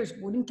those 2 years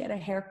wouldn't get a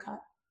haircut.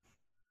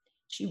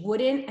 She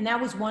wouldn't. And that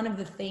was one of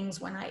the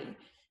things when I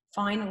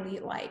finally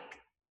like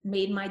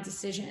made my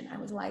decision. I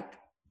was like,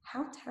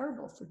 how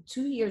terrible. For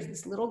 2 years,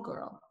 this little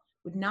girl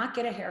would not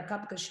get a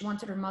haircut because she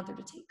wanted her mother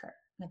to take her.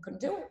 And I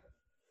couldn't do it.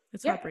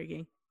 It's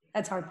heartbreaking.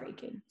 That's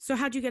heartbreaking. So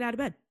how'd you get out of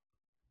bed?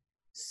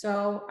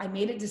 So I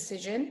made a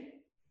decision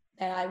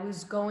that I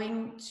was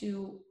going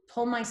to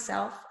pull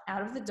myself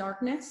out of the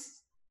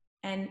darkness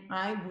and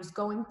I was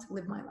going to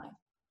live my life.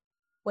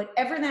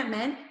 Whatever that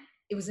meant,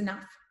 it was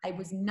enough. I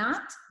was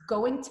not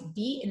going to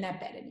be in that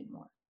bed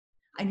anymore.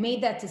 I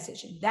made that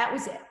decision. That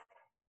was it.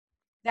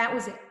 That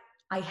was it.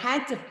 I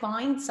had to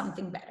find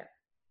something better.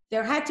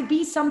 There had to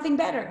be something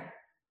better.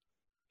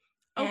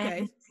 Okay.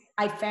 And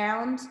I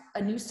found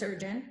a new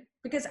surgeon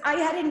because I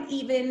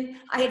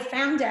had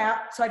found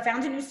out, so I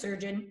found a new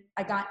surgeon.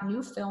 I got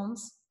new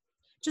films.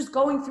 Just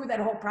going through that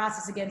whole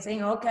process again,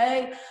 saying,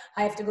 okay,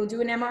 I have to go do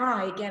an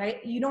MRI again.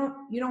 You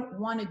don't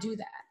want to do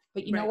that.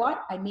 But you know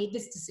what? I made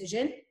this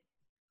decision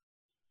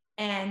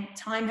and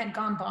time had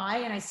gone by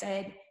and I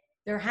said,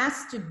 there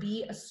has to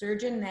be a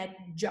surgeon that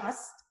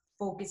just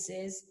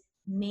focuses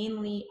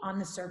mainly on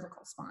the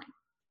cervical spine.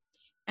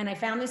 And I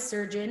found this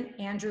surgeon,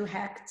 Andrew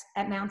Hecht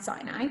at Mount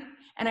Sinai.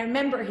 And I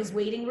remember his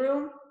waiting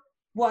room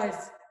was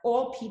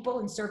all people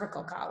in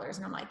cervical collars.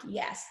 And I'm like,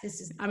 yes,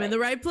 this is I'm in the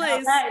right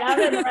place. Right, I'm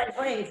in the right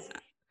place.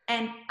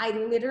 And I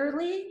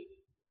literally,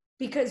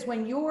 because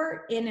when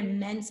you're in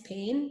immense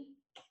pain,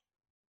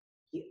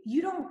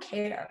 you don't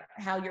care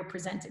how you're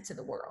presented to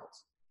the world.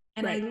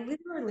 And I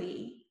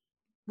literally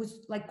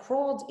was like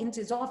crawled into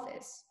his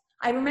office.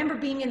 I remember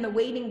being in the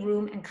waiting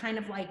room and kind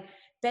of like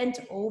bent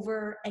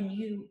over and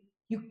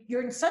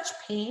you're in such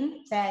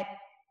pain that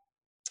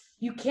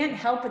you can't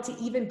help but to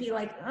even be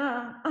like,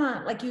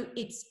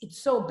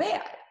 it's so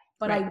bad.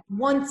 But I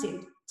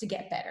wanted to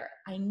get better.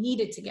 I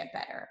needed to get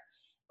better.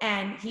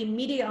 And he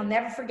immediately, I'll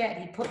never forget,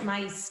 he put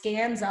my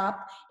scans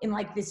up in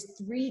like this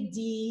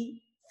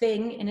 3D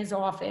thing in his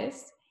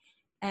office.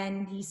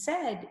 And he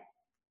said,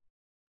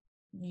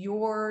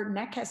 your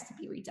neck has to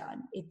be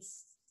redone.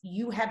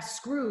 You have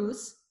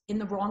screws in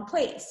the wrong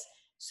place.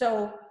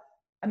 So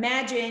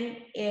imagine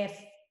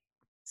if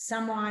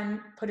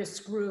someone put a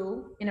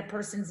screw in a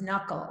person's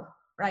knuckle,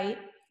 right?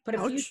 Put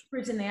a few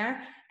screws in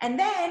there and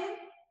then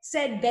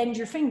said, bend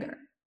your finger.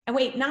 And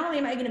wait, not only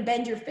am I going to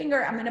bend your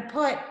finger, I'm going to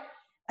put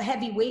a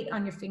heavy weight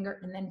on your finger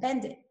and then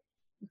bend it.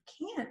 You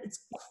can't. It's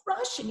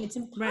crushing. It's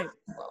impossible.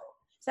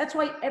 So that's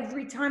why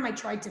every time I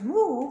tried to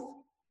move,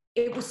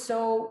 it was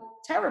so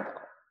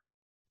terrible.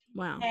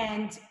 Wow.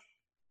 And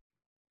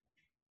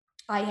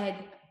I had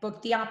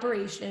booked the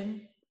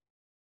operation.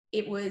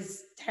 It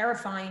was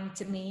terrifying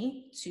to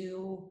me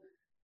to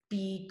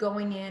be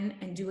going in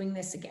and doing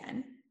this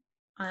again.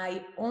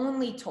 I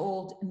only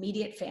told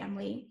immediate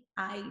family.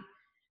 I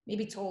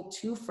maybe told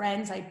 2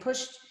 friends. I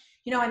pushed,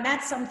 and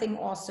that's something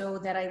also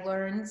that I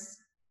learned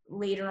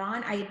later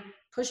on. I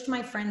pushed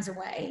my friends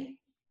away.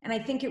 And I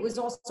think it was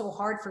also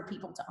hard for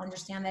people to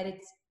understand that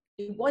it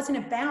wasn't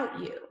about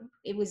you.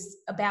 It was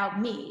about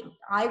me.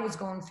 I was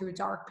going through a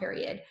dark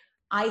period.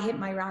 I hit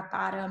my rock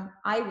bottom.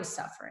 I was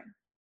suffering,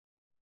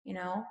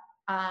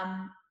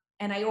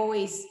 and I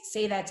always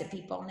say that to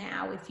people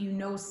now. If you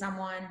know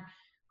someone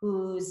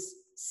who's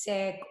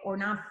sick or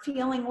not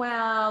feeling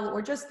well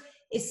or just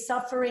is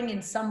suffering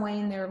in some way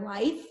in their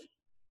life,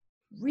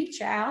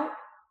 reach out,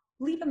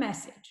 leave a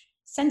message,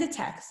 send a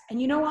text.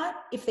 And you know what?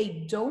 If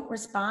they don't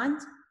respond,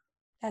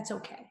 that's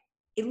okay.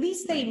 At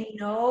least they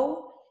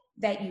know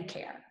that you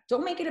care.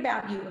 Don't make it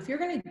about you. If you're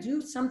going to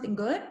do something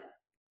good,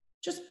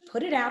 just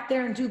put it out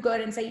there and do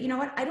good and say, you know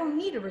what? I don't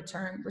need a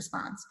return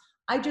response.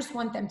 I just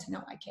want them to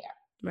know I care.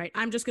 Right.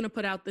 I'm just going to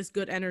put out this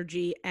good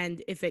energy.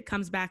 And if it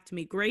comes back to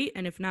me, great.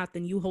 And if not,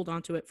 then you hold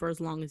on to it for as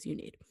long as you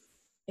need.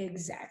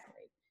 Exactly.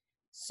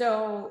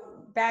 So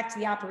back to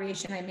the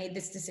operation, I made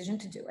this decision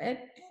to do it.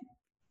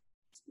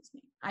 Excuse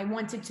me. I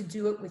wanted to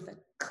do it with a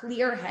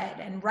clear head.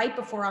 And right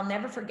before, I'll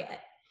never forget,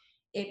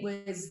 it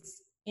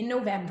was in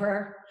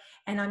November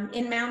and I'm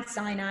in Mount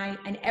Sinai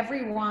and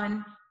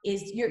everyone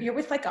is, you're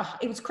with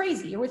it was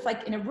crazy. You're with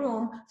in a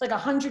room, it's like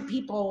 100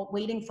 people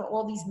waiting for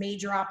all these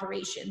major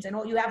operations and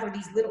all you have are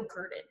these little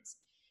curtains.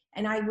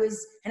 And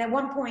at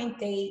one point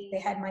they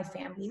had my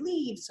family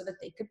leave so that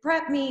they could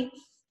prep me.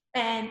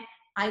 And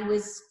I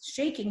was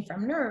shaking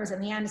from nerves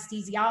and the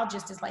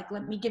anesthesiologist is like,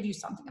 let me give you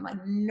something. I'm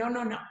like,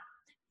 no.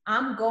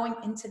 I'm going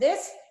into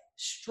this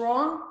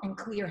strong and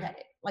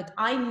clear-headed.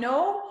 I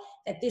know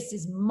that this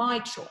is my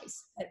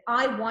choice, that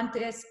I want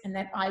this and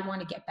that I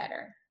want to get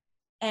better.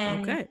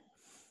 And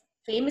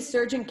famous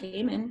surgeon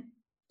came in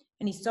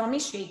and he saw me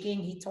shaking.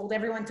 He told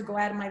everyone to go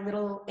out of my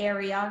little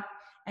area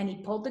and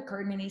he pulled the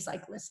curtain and he's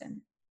like,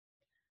 listen,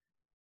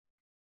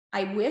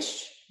 I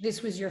wish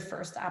this was your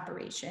first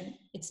operation.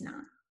 It's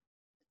not.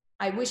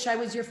 I wish I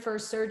was your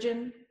first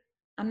surgeon.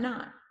 I'm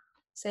not.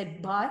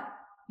 Said, but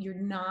you're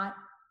not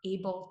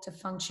able to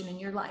function in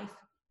your life.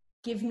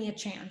 Give me a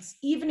chance.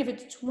 Even if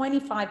it's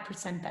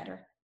 25%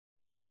 better,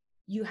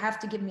 you have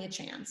to give me a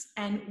chance.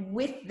 And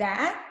with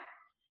that,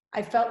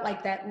 I felt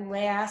like that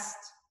last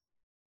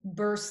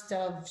burst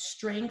of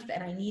strength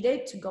that I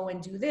needed to go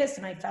and do this.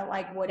 And I felt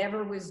like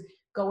whatever was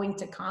going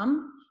to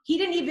come, he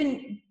didn't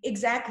even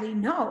exactly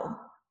know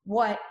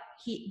what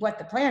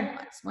the plan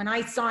was. When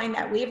I signed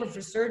that waiver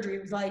for surgery,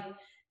 it was like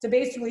to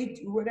basically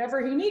do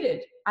whatever he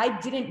needed. I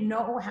didn't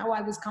know how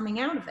I was coming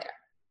out of there.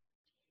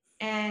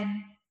 And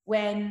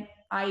when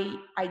I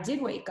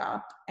did wake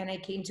up and I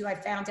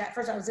found out,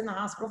 first I was in the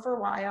hospital for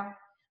a while.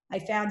 I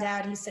found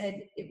out, he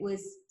said it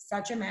was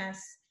such a mess.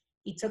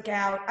 He took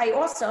out, I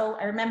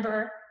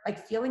remember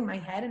like feeling my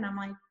head and I'm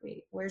like,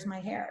 wait, where's my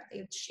hair? They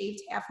had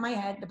shaved half my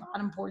head, the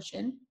bottom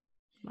portion.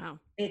 Wow.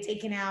 They had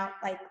taken out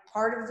like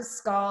part of the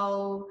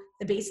skull,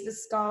 the base of the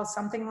skull,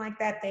 something like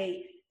that.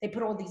 They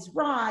put all these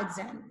rods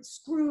and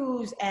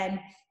screws. And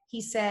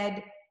he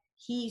said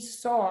he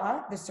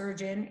saw, the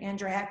surgeon,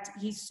 Andrew Hecht,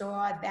 he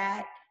saw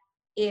that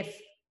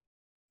if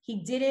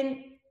he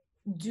didn't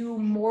do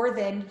more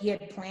than he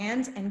had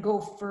planned and go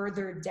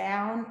further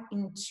down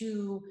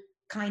into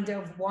kind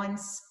of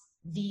once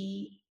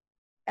the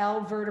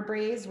L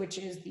vertebrae, which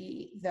is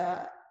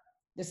the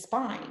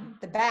spine,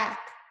 the back,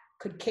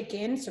 could kick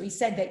in. So he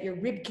said that your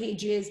rib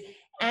cages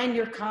and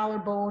your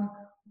collarbone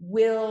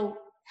will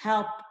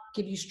help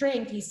give you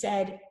strength. He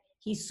said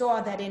he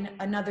saw that in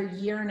another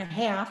year and a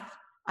half,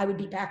 I would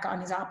be back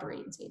on his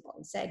operating table.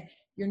 He said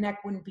your neck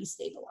wouldn't be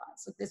stabilized.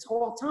 So this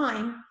whole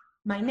time,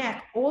 my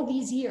neck, all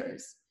these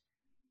years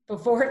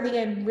before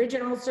the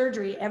original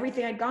surgery,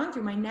 everything I'd gone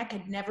through, my neck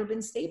had never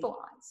been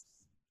stabilized.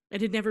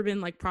 It had never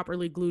been like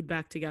properly glued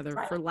back together,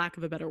 right, for lack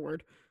of a better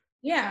word.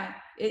 Yeah,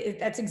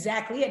 that's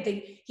exactly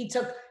it. He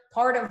took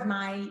part of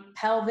my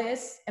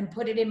pelvis and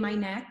put it in my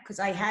neck because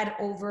I had,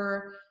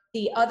 over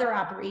the other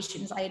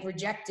operations, I had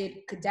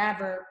rejected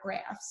cadaver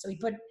grafts. So he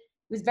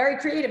was very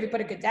creative. He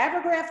put a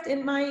cadaver graft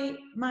in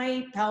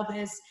my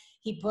pelvis.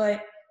 He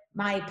put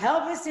my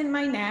pelvis in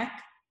my neck.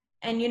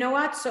 And you know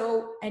what?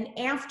 So, and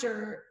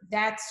after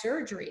that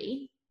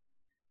surgery,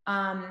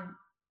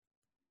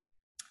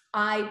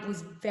 I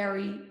was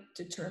very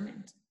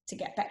determined to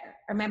get better.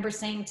 I remember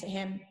saying to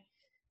him,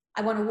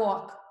 I want to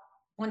walk.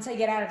 Once I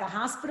get out of the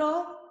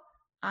hospital,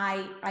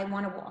 I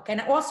want to walk.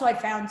 And also I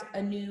found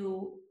a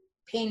new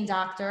pain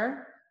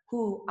doctor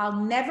who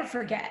I'll never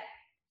forget.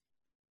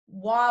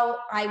 While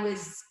I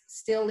was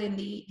still in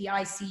the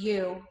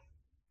ICU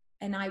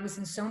and I was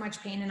in so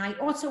much pain, and I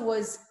also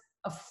was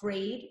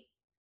afraid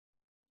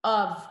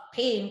of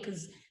pain,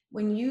 because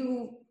when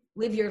you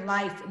live your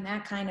life in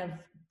that kind of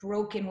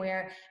broken,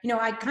 where,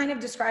 I kind of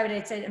describe it,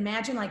 I said,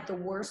 imagine like the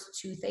worst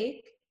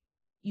toothache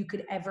you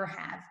could ever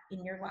have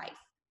in your life,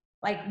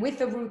 like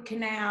with a root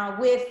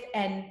canal,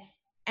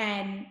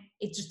 and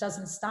it just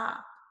doesn't stop.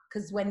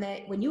 Because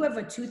when you have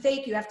a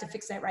toothache, you have to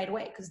fix that right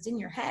away because it's in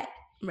your head.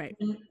 Right.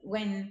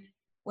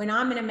 When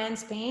I'm in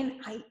immense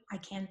pain, I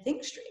can't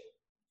think straight.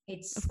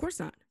 It's of course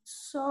not.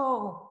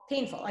 So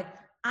painful. Like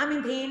I'm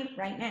in pain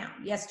right now.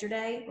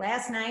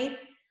 Last night,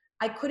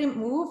 I couldn't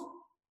move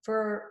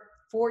for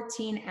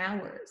 14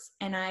 hours.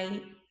 And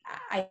I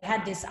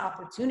had this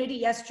opportunity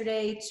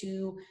yesterday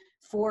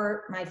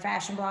for my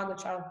fashion blog,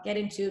 which I'll get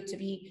into, to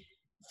be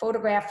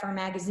photographed for a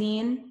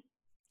magazine.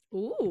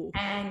 Ooh.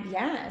 And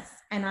yes.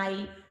 And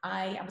I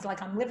was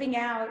like, I'm living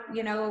out,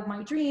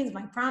 my dreams,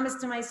 my promise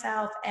to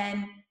myself.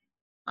 And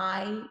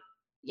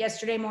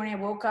yesterday morning, I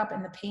woke up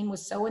and the pain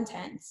was so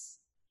intense.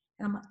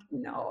 And I'm like,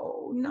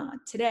 no,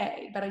 not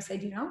today. But I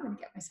said, I'm going to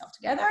get myself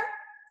together.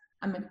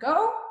 I'm going to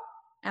go.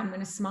 I'm going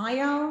to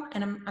smile.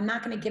 And I'm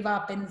not going to give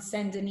up and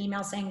send an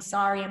email saying,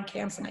 sorry, I'm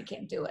canceling. I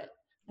can't do it.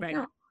 Right.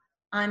 No,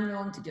 I'm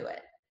going to do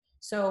it.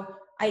 So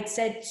I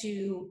said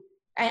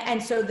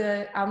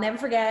I'll never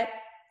forget,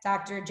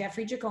 Dr.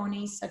 Jeffrey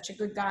Giacone, such a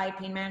good guy,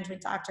 pain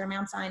management doctor at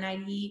Mount Sinai.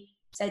 He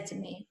said to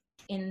me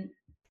in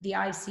the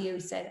ICU, he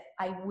said,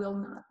 I will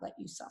not let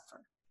you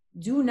suffer.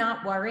 Do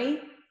not worry.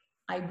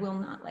 I will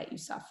not let you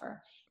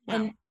suffer. Wow.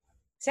 And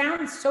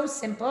sounds so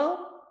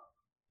simple,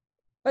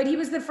 but he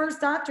was the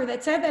first doctor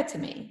that said that to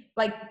me.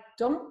 Like,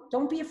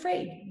 don't be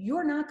afraid.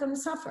 You're not going to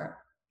suffer.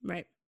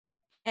 Right.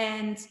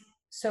 And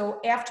so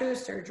after the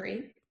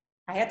surgery,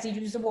 I had to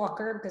use a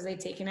walker because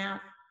they'd taken out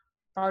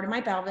part of my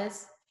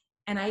pelvis.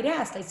 And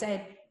I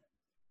said,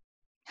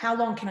 how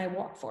long can I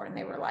walk for? And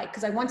they were like,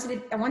 because I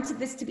wanted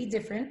this to be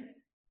different.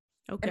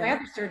 Okay. And my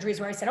other surgeries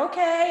where I said,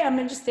 okay, I'm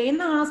going to just stay in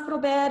the hospital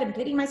bed and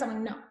pity myself.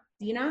 I'm like, no,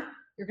 Dina,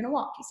 you're going to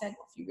walk. He said,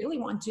 well, if you really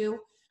want to,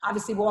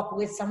 obviously walk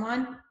with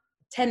someone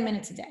 10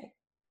 minutes a day.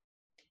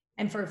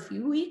 And for a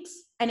few weeks,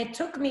 and it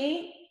took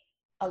me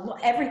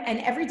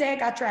every day I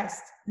got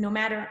dressed, no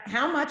matter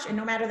how much, and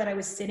no matter that I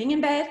was sitting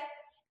in bed,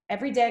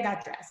 every day I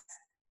got dressed,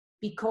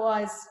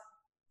 because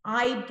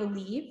I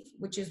believe,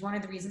 which is one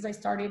of the reasons I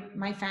started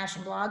my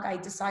fashion blog,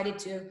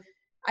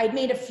 I'd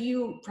made a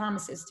few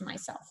promises to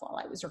myself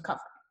while I was recovering.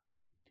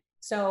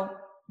 So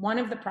one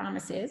of the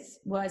promises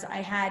was I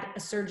had a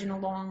surgeon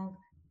along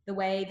the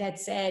way that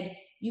said,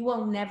 you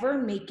will never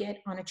make it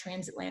on a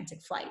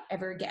transatlantic flight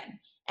ever again.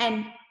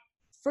 And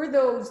for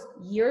those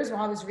years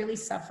while I was really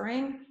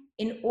suffering,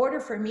 in order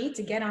for me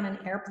to get on an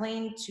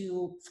airplane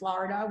to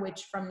Florida,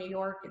 which from New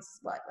York is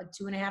what, like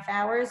 2.5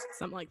 hours?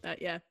 Something like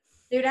that, yeah.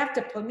 They'd have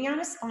to put me on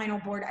a spinal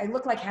board. I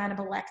look like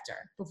Hannibal Lecter.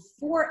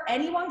 Before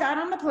anyone got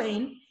on the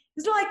plane,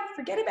 it's like,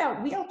 forget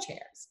about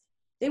wheelchairs.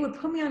 They would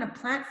put me on a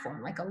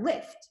platform, like a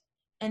lift,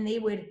 and I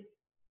would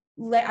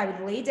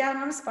lay down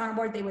on a spinal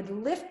board. They would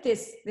lift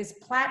this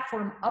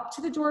platform up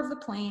to the door of the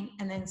plane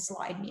and then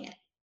slide me in.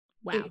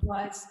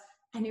 Wow.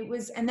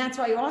 And that's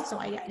why also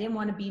I didn't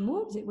want to be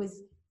moved. It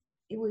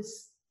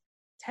was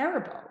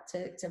terrible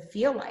to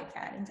feel like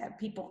that and to have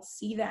people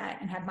see that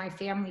and have my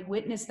family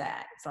witness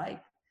that. It's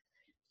like,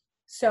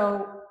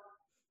 so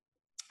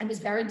I was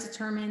very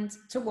determined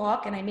to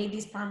walk, and I made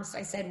these promises.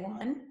 I said,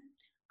 one,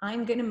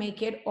 I'm going to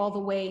make it all the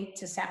way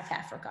to South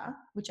Africa,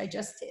 which I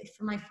just did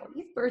for my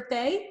 40th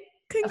birthday.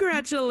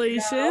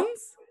 Congratulations.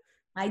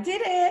 I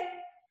did it.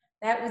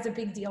 That was a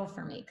big deal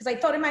for me because I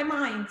thought in my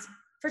mind,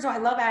 first of all, I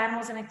love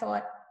animals, and I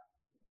thought,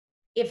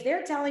 if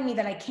they're telling me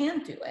that I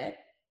can't do it,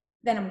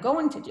 then I'm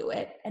going to do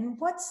it. And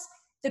what's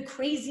the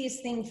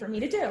craziest thing for me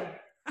to do?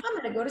 I'm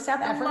going to go to South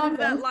Africa. I love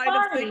that line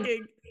of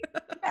thinking.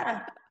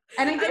 Yeah.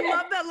 And I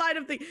love that line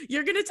of thinking.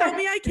 You're going to tell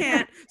me I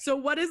can't. So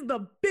what is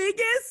the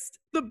biggest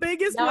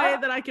way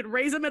that I can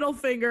raise a middle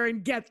finger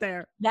and get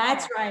there?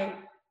 That's right.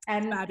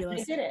 And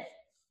fabulous. I did it.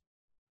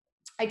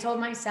 I told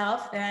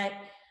myself that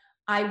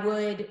I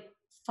would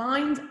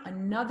find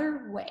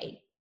another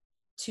way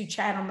to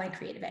channel my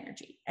creative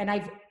energy. And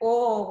I've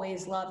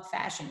always loved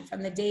fashion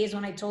from the days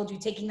when I told you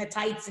taking the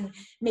tights and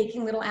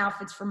making little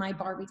outfits for my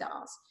Barbie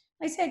dolls.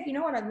 I said, you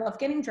know what? I love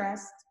getting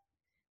dressed.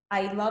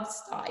 I love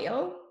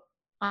style.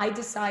 I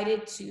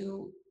decided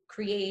to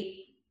create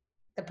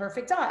the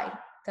perfect eye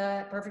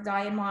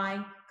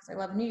NY, because I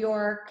love New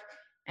York.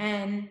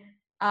 And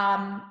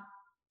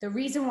the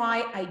reason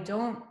why I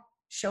don't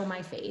show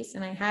my face,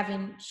 and I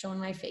haven't shown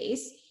my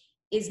face,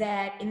 is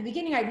that in the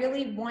beginning, I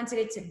really wanted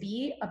it to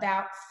be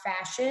about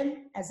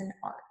fashion as an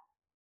art.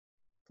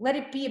 Let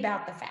it be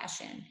about the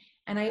fashion.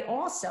 And I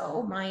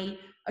also,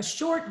 a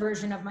short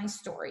version of my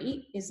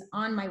story is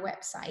on my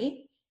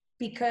website,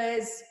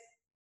 because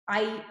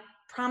I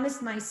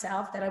promised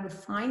myself that I would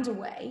find a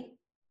way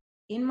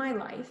in my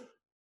life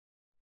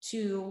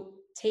to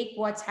take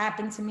what's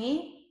happened to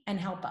me and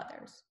help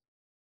others.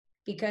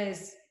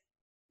 Because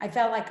I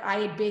felt like I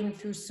had been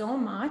through so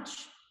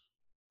much.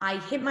 I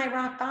hit my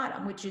rock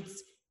bottom, which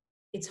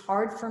it's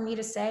hard for me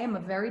to say. I'm a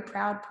very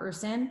proud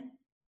person.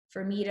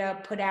 For me to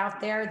put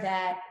out there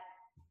that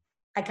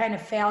I kind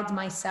of failed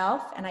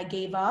myself and I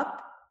gave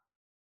up,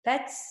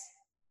 that's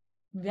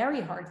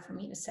very hard for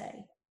me to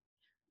say.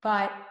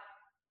 But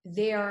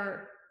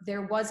there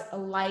was a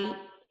light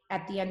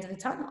at the end of the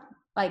tunnel.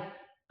 Like,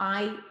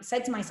 I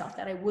said to myself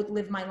that I would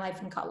live my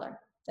life in color,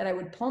 that I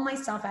would pull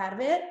myself out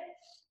of it.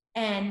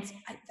 And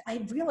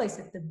I realized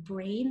that the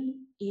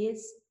brain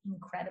is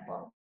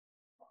incredible.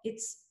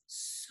 It's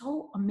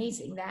so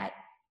amazing that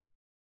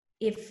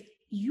if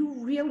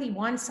you really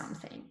want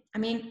something, I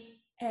mean,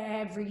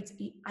 I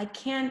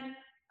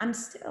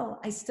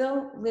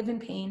still live in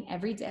pain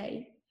every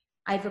day.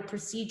 I have a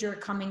procedure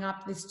coming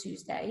up this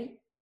Tuesday.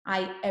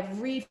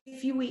 Every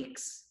few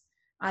weeks,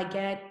 I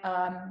get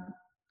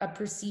a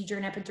procedure,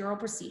 an epidural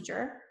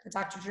procedure that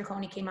Dr.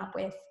 Giacconi came up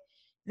with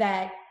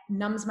that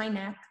numbs my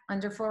neck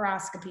under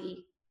fluoroscopy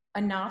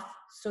enough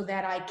so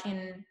that I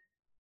can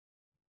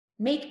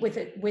make with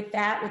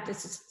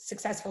this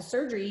successful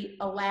surgery,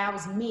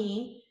 allows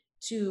me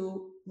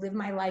to live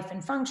my life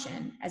and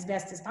function as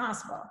best as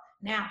possible.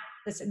 Now,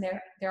 listen,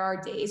 there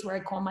are days where I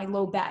call my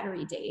low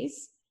battery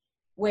days,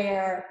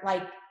 where,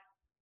 like,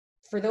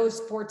 for those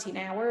 14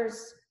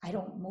 hours, I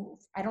don't move.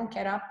 I don't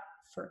get up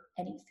for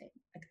anything.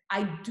 Like,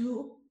 I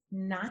do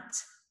not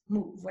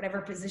move.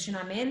 Whatever position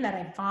I'm in that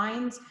I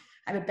find,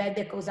 I have a bed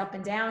that goes up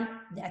and down,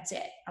 that's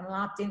it. I'm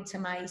locked into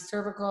my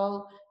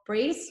cervical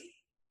brace,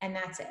 and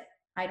that's it.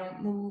 I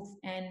don't move.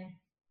 And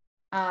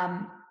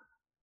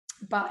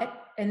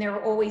there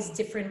are always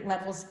different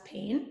levels of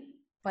pain,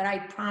 but I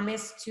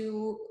promise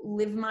to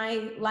live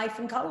my life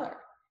in color.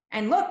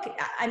 And look,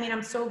 I mean,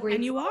 I'm so grateful.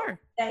 And you are.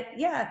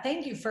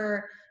 Thank you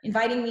for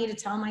inviting me to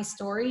tell my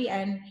story.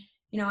 And,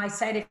 I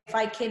said, if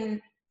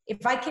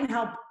I can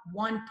help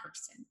one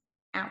person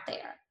out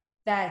there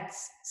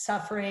that's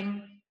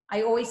suffering,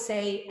 I always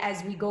say,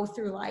 as we go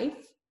through life,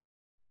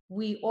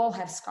 we all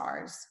have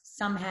scars.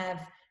 Some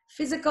have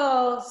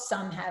physical,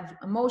 some have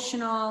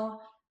emotional,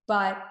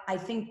 but I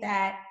think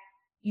that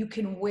you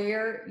can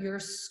wear your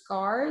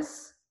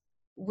scars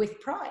with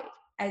pride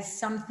as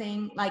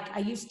something. Like, I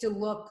used to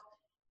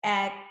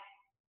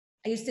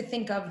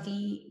think of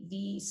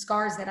the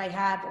scars that I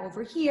have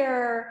over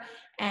here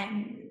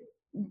and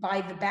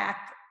by the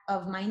back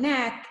of my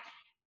neck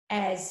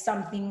as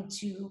something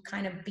to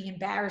kind of be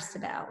embarrassed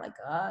about, like,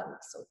 oh, it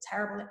looks so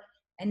terrible.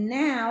 And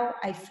now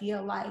I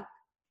feel like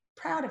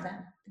proud of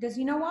them, because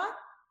you know what?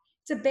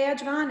 It's it's a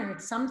badge of honor.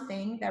 It's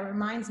something that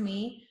reminds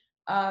me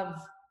of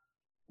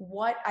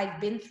what I've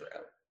been through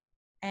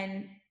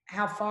and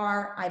how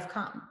far I've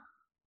come.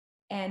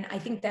 And I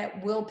think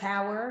that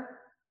willpower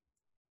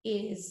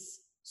is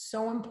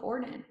so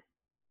important.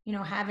 You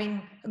know,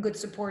 having a good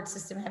support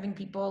system, having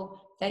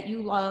people that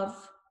you love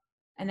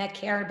and that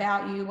care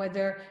about you,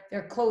 whether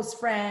they're close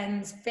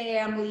friends,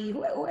 family,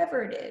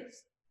 whoever it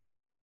is.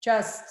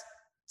 Just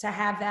to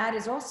have that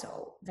is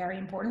also very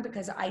important,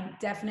 because I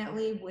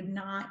definitely would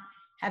not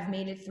have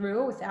made it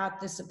through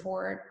without the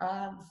support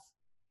of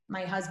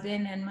my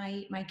husband and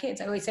my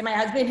kids. I always say my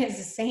husband is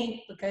a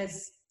saint,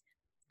 because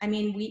I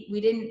mean, we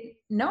didn't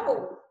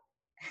know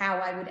how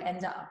I would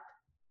end up.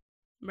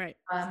 Right.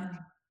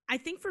 I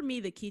think for me,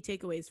 the key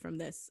takeaways from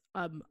this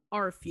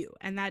are a few,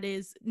 and that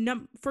is,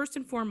 first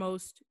and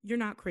foremost, you're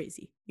not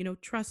crazy. You know,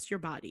 trust your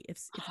body. If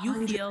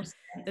you feel 100%.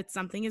 that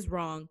something is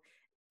wrong,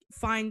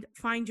 find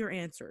your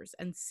answers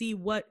and see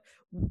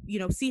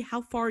see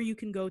how far you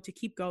can go to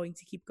keep going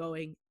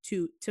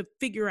to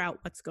figure out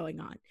what's going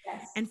on.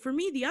 Yes. And for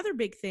me, the other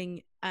big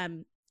thing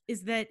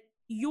is that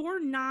you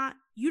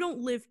don't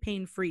live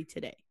pain-free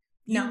today.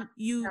 You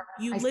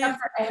I live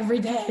suffer every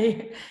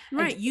day.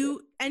 right.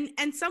 You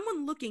and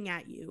someone looking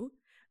at you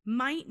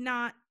might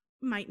not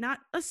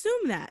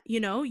assume that,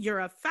 you're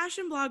a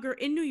fashion blogger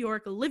in New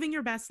York living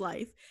your best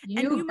life.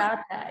 You got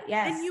that.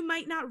 Yes. And you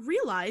might not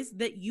realize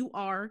that you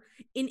are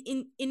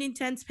in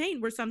intense pain,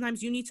 where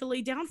sometimes you need to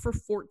lay down for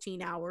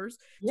 14 hours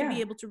to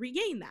be able to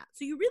regain that.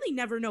 So you really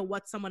never know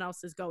what someone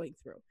else is going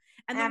through.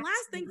 And the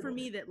last thing for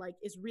me that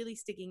is really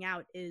sticking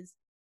out is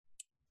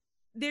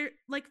there,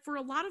 for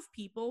a lot of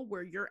people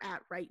where you're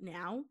at right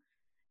now,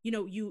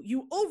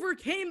 you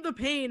overcame the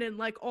pain and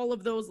all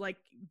of those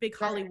big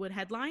Hollywood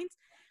headlines.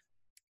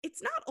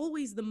 It's not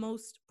always the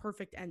most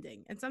perfect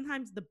ending. And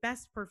sometimes the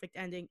best perfect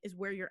ending is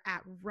where you're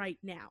at right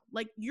now.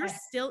 You're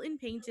still in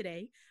pain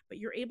today, but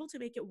you're able to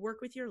make it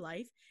work with your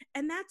life.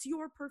 And that's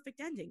your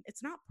perfect ending.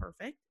 It's not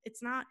perfect.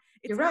 It's not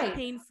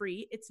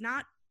pain-free. It's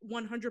not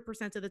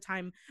 100% of the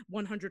time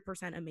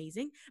 100%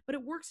 amazing, but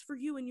it works for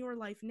you in your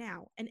life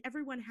now. And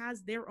everyone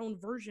has their own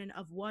version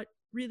of what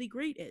really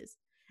great is.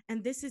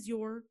 And this is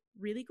your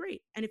really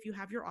great. And if you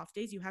have your off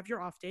days, you have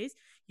your off days.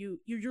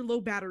 Your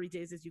low battery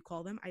days, as you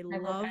call them. I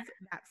love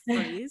that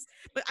phrase.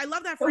 But I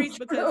love that phrase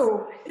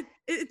because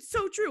it's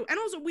so true. And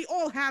also, we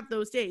all have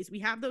those days. We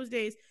have those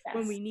days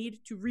when we need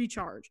to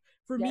recharge.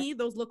 For me,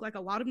 those look like a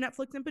lot of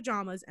Netflix and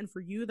pajamas. And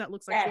for you, that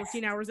looks like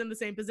 14 hours in the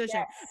same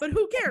position. But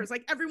who cares?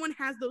 Everyone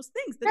has those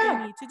things that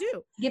they need to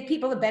do. Give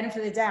people the benefit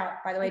of the doubt,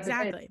 by the way.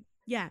 Exactly.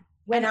 Yeah.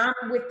 When I'm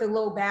with the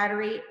low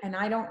battery and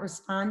I don't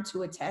respond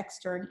to a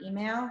text or an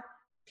email,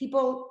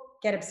 people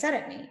get upset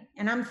at me.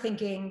 And I'm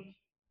thinking,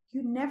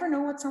 you never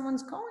know what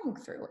someone's going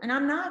through. And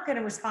I'm not going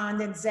to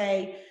respond and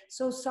say,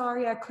 so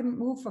sorry, I couldn't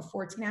move for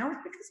 14 hours,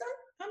 because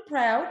I'm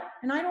proud.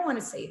 And I don't want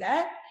to say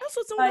that. That's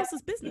what someone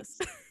else's business.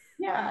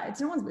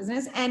 It's no one's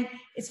business. And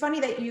it's funny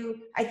that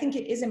I think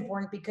it is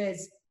important,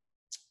 because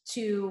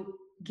to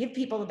give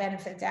people the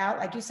benefit of the doubt,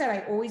 like you said,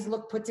 I always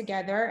look put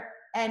together,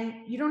 and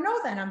you don't know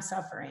that I'm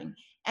suffering.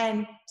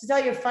 And to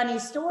tell you a funny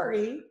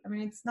story, I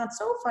mean, it's not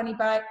so funny,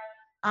 but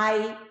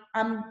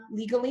I'm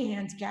legally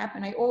handicapped.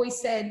 And I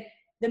always said,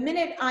 the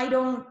minute I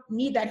don't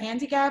need that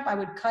handicap, I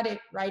would cut it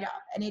right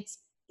up. And it's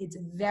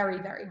very,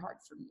 very hard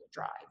for me to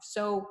drive.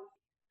 So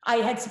I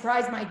had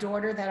surprised my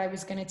daughter that I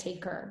was going to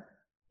take her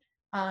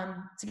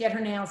to get her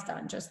nails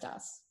done, just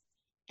us.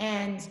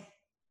 And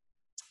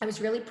I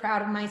was really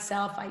proud of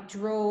myself. I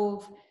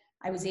drove,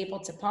 I was able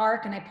to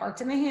park, and I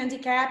parked in the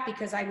handicap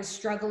because I was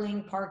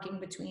struggling parking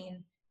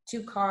between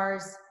two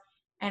cars.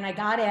 And I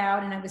got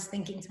out, and I was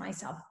thinking to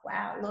myself,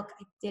 wow, look,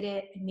 I did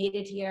it. I made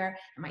it here.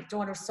 And my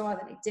daughter saw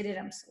that I did it.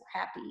 I'm so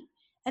happy.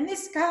 And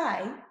this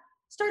guy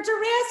starts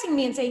harassing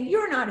me and saying,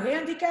 you're not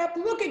handicapped.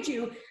 Look at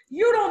you.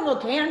 You don't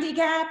look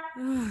handicapped.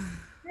 And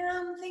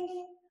I'm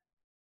thinking,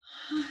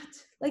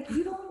 what?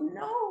 You don't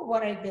know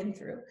what I've been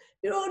through.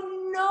 You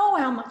don't know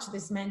how much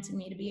this meant to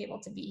me to be able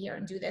to be here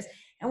and do this.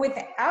 And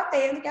without the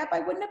handicap,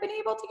 I wouldn't have been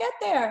able to get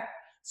there.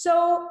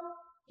 So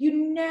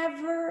you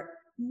never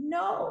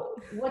know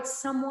what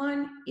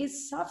someone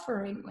is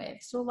suffering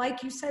with. So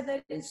like you said,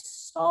 that is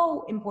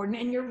so important.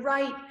 And you're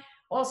right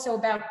also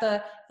about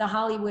the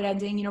Hollywood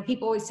ending. You know,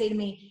 people always say to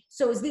me,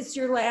 so is this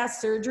your last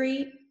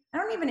surgery? I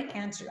don't even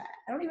answer that.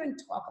 I don't even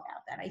talk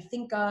about that. I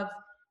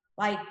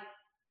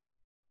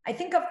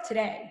think of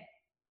today.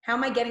 How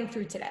am I getting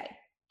through today?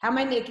 How am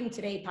I making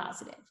today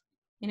positive?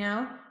 You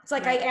know, it's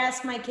like I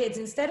ask my kids,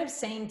 instead of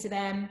saying to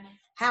them,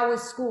 how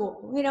was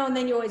school? You know, and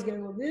then you always go,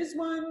 well, this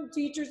one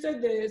teacher said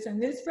this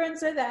and this friend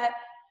said that.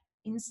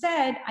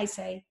 Instead, I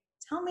say,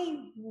 tell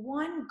me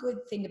one good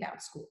thing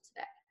about school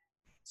today.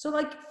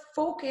 So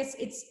focus,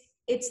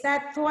 it's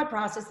that thought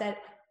process that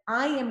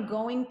I am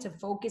going to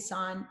focus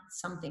on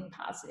something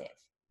positive.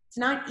 It's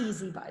not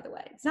easy, by the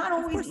way. It's not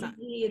always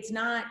easy. It's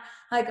not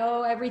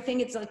everything.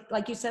 It's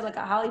like you said, like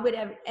a Hollywood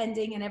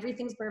ending and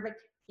everything's perfect.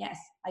 Yes,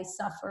 I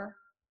suffer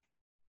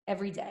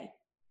every day.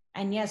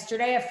 And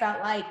yesterday I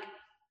felt like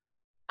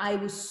I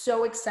was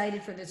so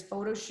excited for this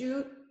photo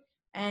shoot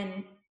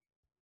and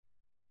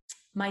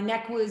my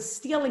neck was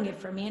stealing it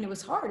from me, and it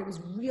was hard. It was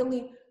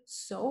really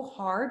so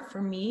hard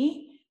for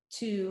me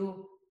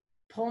to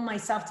pull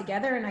myself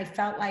together. And I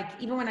felt like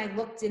even when I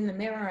looked in the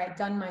mirror, I'd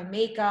done my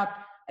makeup,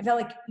 I felt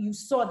like you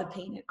saw the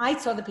pain. I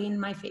saw the pain in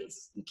my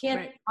face. You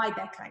can't hide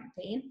that kind of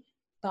pain.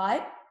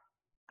 But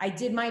I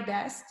did my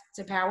best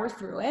to power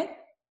through it.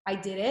 I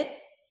did it.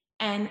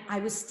 And I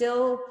was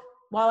still,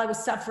 while I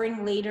was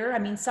suffering later, I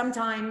mean,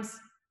 sometimes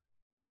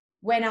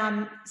when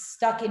I'm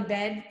stuck in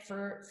bed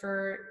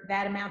for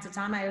that amount of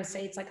time, I always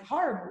say it's like a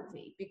horror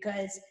movie,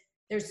 because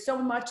there's so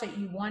much that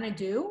you want to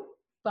do,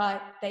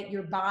 but that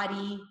your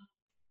body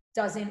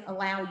doesn't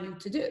allow you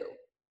to do.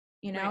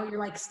 You know, you're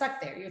like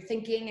stuck there. You're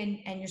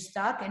thinking and you're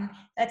stuck. And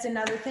that's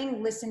another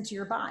thing. Listen to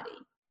your body.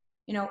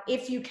 You know,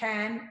 if you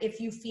can, if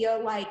you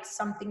feel like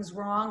something's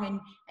wrong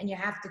and you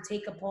have to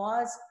take a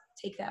pause,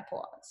 take that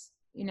pause.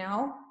 You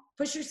know,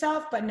 push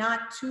yourself, but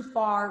not too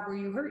far where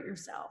you hurt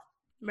yourself.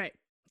 Right.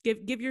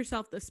 Give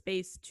yourself the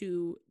space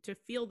to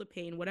feel the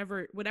pain,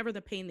 whatever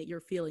the pain that you're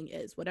feeling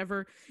is,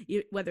 whether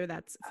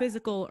that's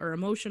physical or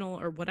emotional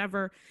or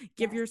whatever.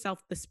 Give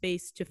yourself the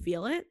space to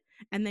feel it,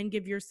 and then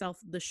give yourself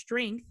the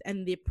strength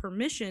and the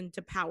permission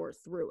to power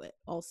through it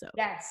also.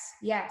 Yes.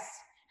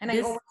 And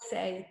I always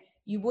say,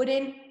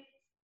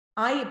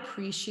 I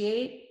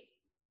appreciate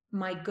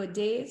my good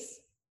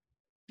days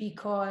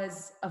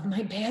because of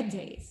my bad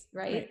days,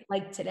 right?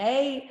 Like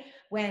today,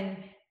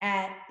 when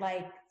at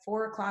like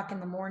 4:00 in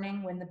the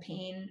morning, when the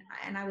pain,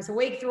 and I was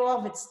awake through all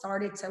of it,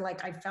 started to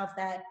like, I felt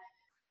that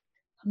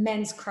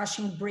immense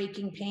crushing,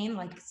 breaking pain,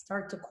 like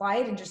start to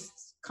quiet and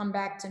just come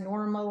back to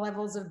normal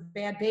levels of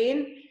bad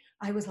pain.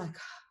 I was like,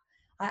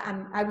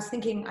 I was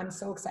thinking, I'm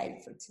so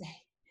excited for today.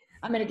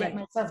 I'm going to get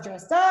myself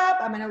dressed up.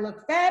 I'm going to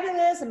look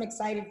fabulous. I'm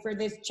excited for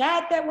this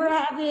chat that we're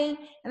having.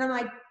 And I'm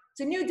like, it's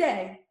a new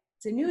day.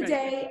 It's a new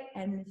day.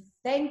 And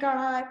thank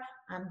God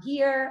I'm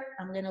here.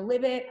 I'm going to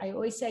live it. I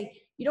always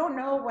say, you don't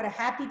know what a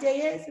happy day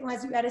is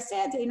unless you had a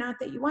sad day. Not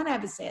that you want to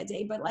have a sad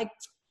day, but like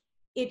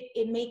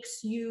it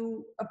makes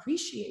you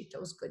appreciate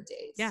those good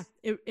days. Yeah,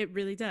 it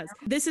really does.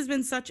 This has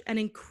been such an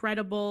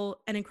incredible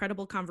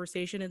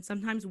conversation. And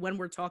sometimes when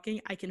we're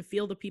talking, I can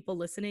feel the people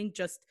listening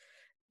just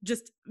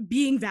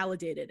being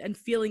validated and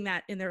feeling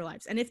that in their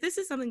lives. And if this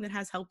is something that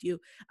has helped you,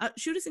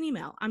 shoot us an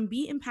email on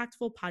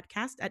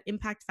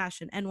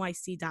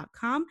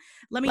beimpactfulpodcast@impactfashionnyc.com.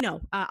 Let me know.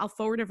 I'll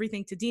forward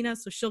everything to Dina,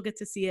 so she'll get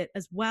to see it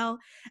as well.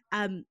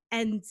 And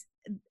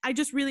I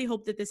just really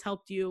hope that this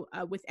helped you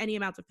with any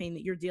amount of pain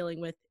that you're dealing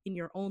with in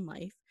your own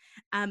life.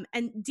 And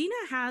Dina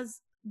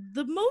has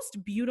the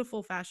most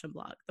beautiful fashion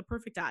blog, The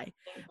Perfect Eye,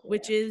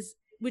 which is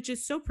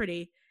so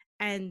pretty.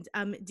 And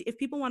if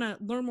people want to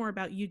learn more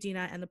about you,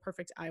 Dina, and The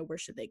Perfect Eye, where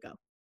should they go?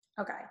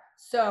 Okay.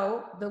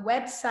 So the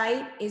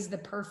website is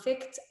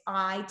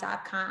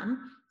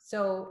theperfecteye.com.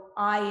 So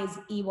I is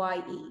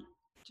EYE.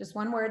 Just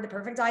one word,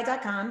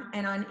 theperfecteye.com.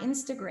 And on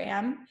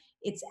Instagram,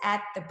 it's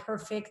at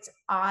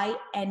theperfectINY.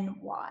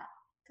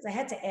 Because I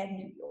had to add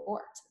New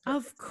York.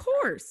 Of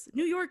course.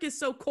 New York is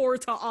so core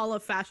to all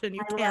of fashion.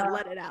 You can't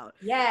let it out.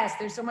 Yes.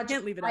 There's so much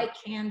can't leave it eye out.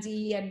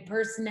 Candy and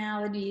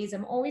personalities.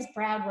 I'm always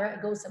proud where I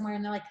go somewhere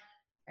and they're like,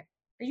 are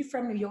you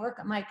from New York?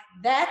 I'm like,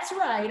 that's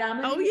right.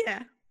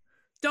 Yeah.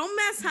 Don't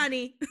mess,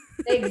 honey.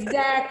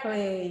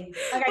 Exactly.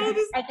 Like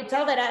I could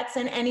tell that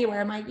accent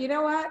anywhere. I'm like, you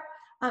know what?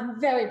 I'm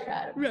very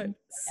proud of it.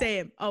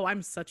 Same. Oh,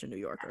 I'm such a New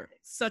Yorker.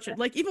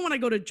 Like, even when I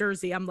go to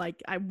Jersey, I'm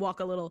like, I walk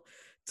a little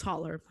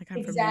taller. Like,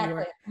 I'm from New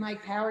York. I'm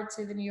like, power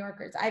to the New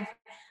Yorkers.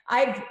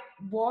 I've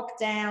walked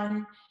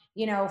down,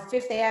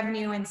 Fifth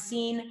Avenue and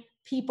seen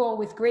people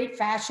with great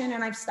fashion,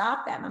 and I've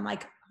stopped them. I'm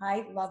like,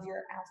 I love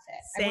your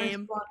outfit.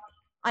 Same.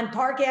 On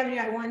Park Avenue,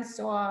 I once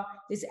saw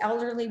this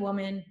elderly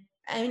woman,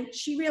 and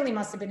she really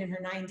must have been in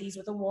her 90s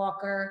with a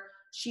walker.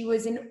 She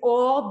was in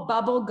all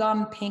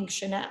bubblegum pink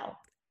Chanel.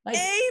 Like,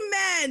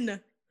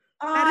 amen.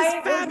 That is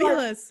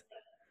fabulous.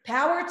 Like,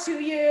 power to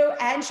you.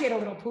 And she had a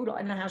little poodle.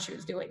 I don't know how she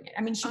was doing it.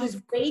 I mean, she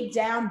was weighed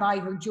down by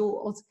her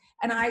jewels.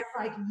 And I was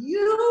like,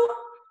 you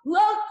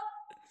look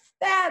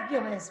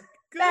fabulous.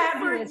 Good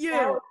for you.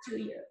 Power to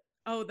you.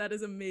 Oh, that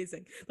is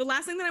amazing. The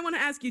last thing that I want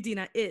to ask you,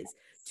 Dina, is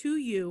to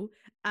you,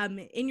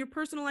 in your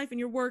personal life, in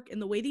your work, in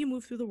the way that you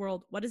move through the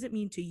world, what does it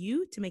mean to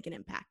you to make an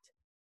impact?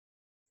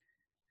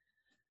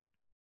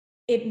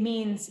 It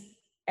means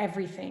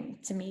everything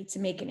to me to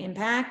make an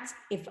impact.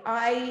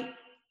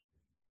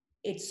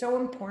 It's so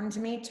important to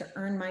me to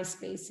earn my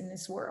space in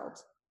this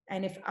world.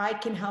 And if I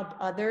can help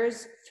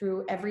others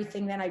through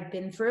everything that I've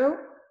been through,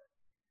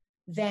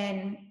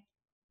 then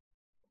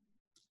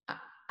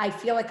I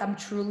feel like I'm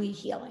truly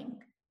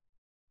healing.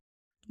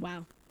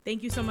 Wow.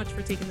 Thank you so much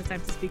for taking the time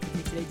to speak with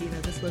me today,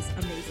 Dina. This was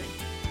amazing.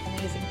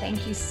 Amazing.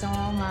 Thank you so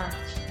much.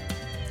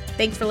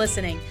 Thanks for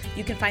listening.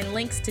 You can find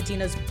links to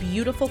Dina's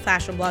beautiful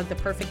fashion blog, The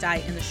Perfect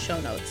Eye, in the show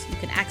notes. You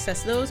can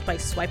access those by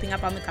swiping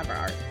up on the cover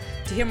art.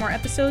 To hear more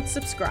episodes,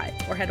 subscribe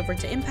or head over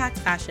to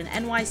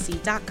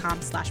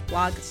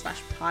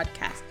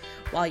impactfashionnyc.com/blog/podcast.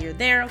 While you're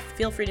there,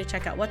 feel free to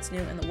check out what's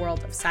new in the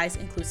world of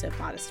size-inclusive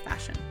modest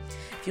fashion.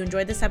 If you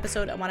enjoyed this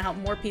episode and want to help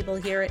more people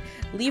hear it,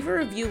 leave a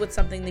review with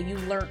something that you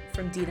learned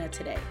from Dina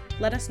today.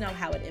 Let us know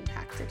how it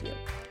impacted you.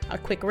 A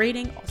quick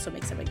rating also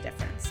makes a big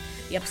difference.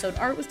 The episode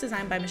art was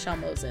designed by Michelle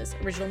Moses.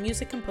 Original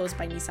music composed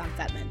by Nissan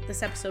Fetman.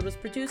 This episode was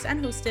produced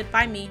and hosted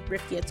by me,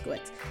 Rifki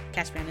Itzkowitz.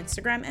 Catch me on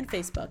Instagram and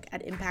Facebook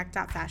at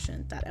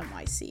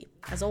impact.fashion.nyc.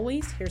 As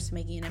always, here's to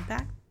making an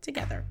impact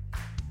together.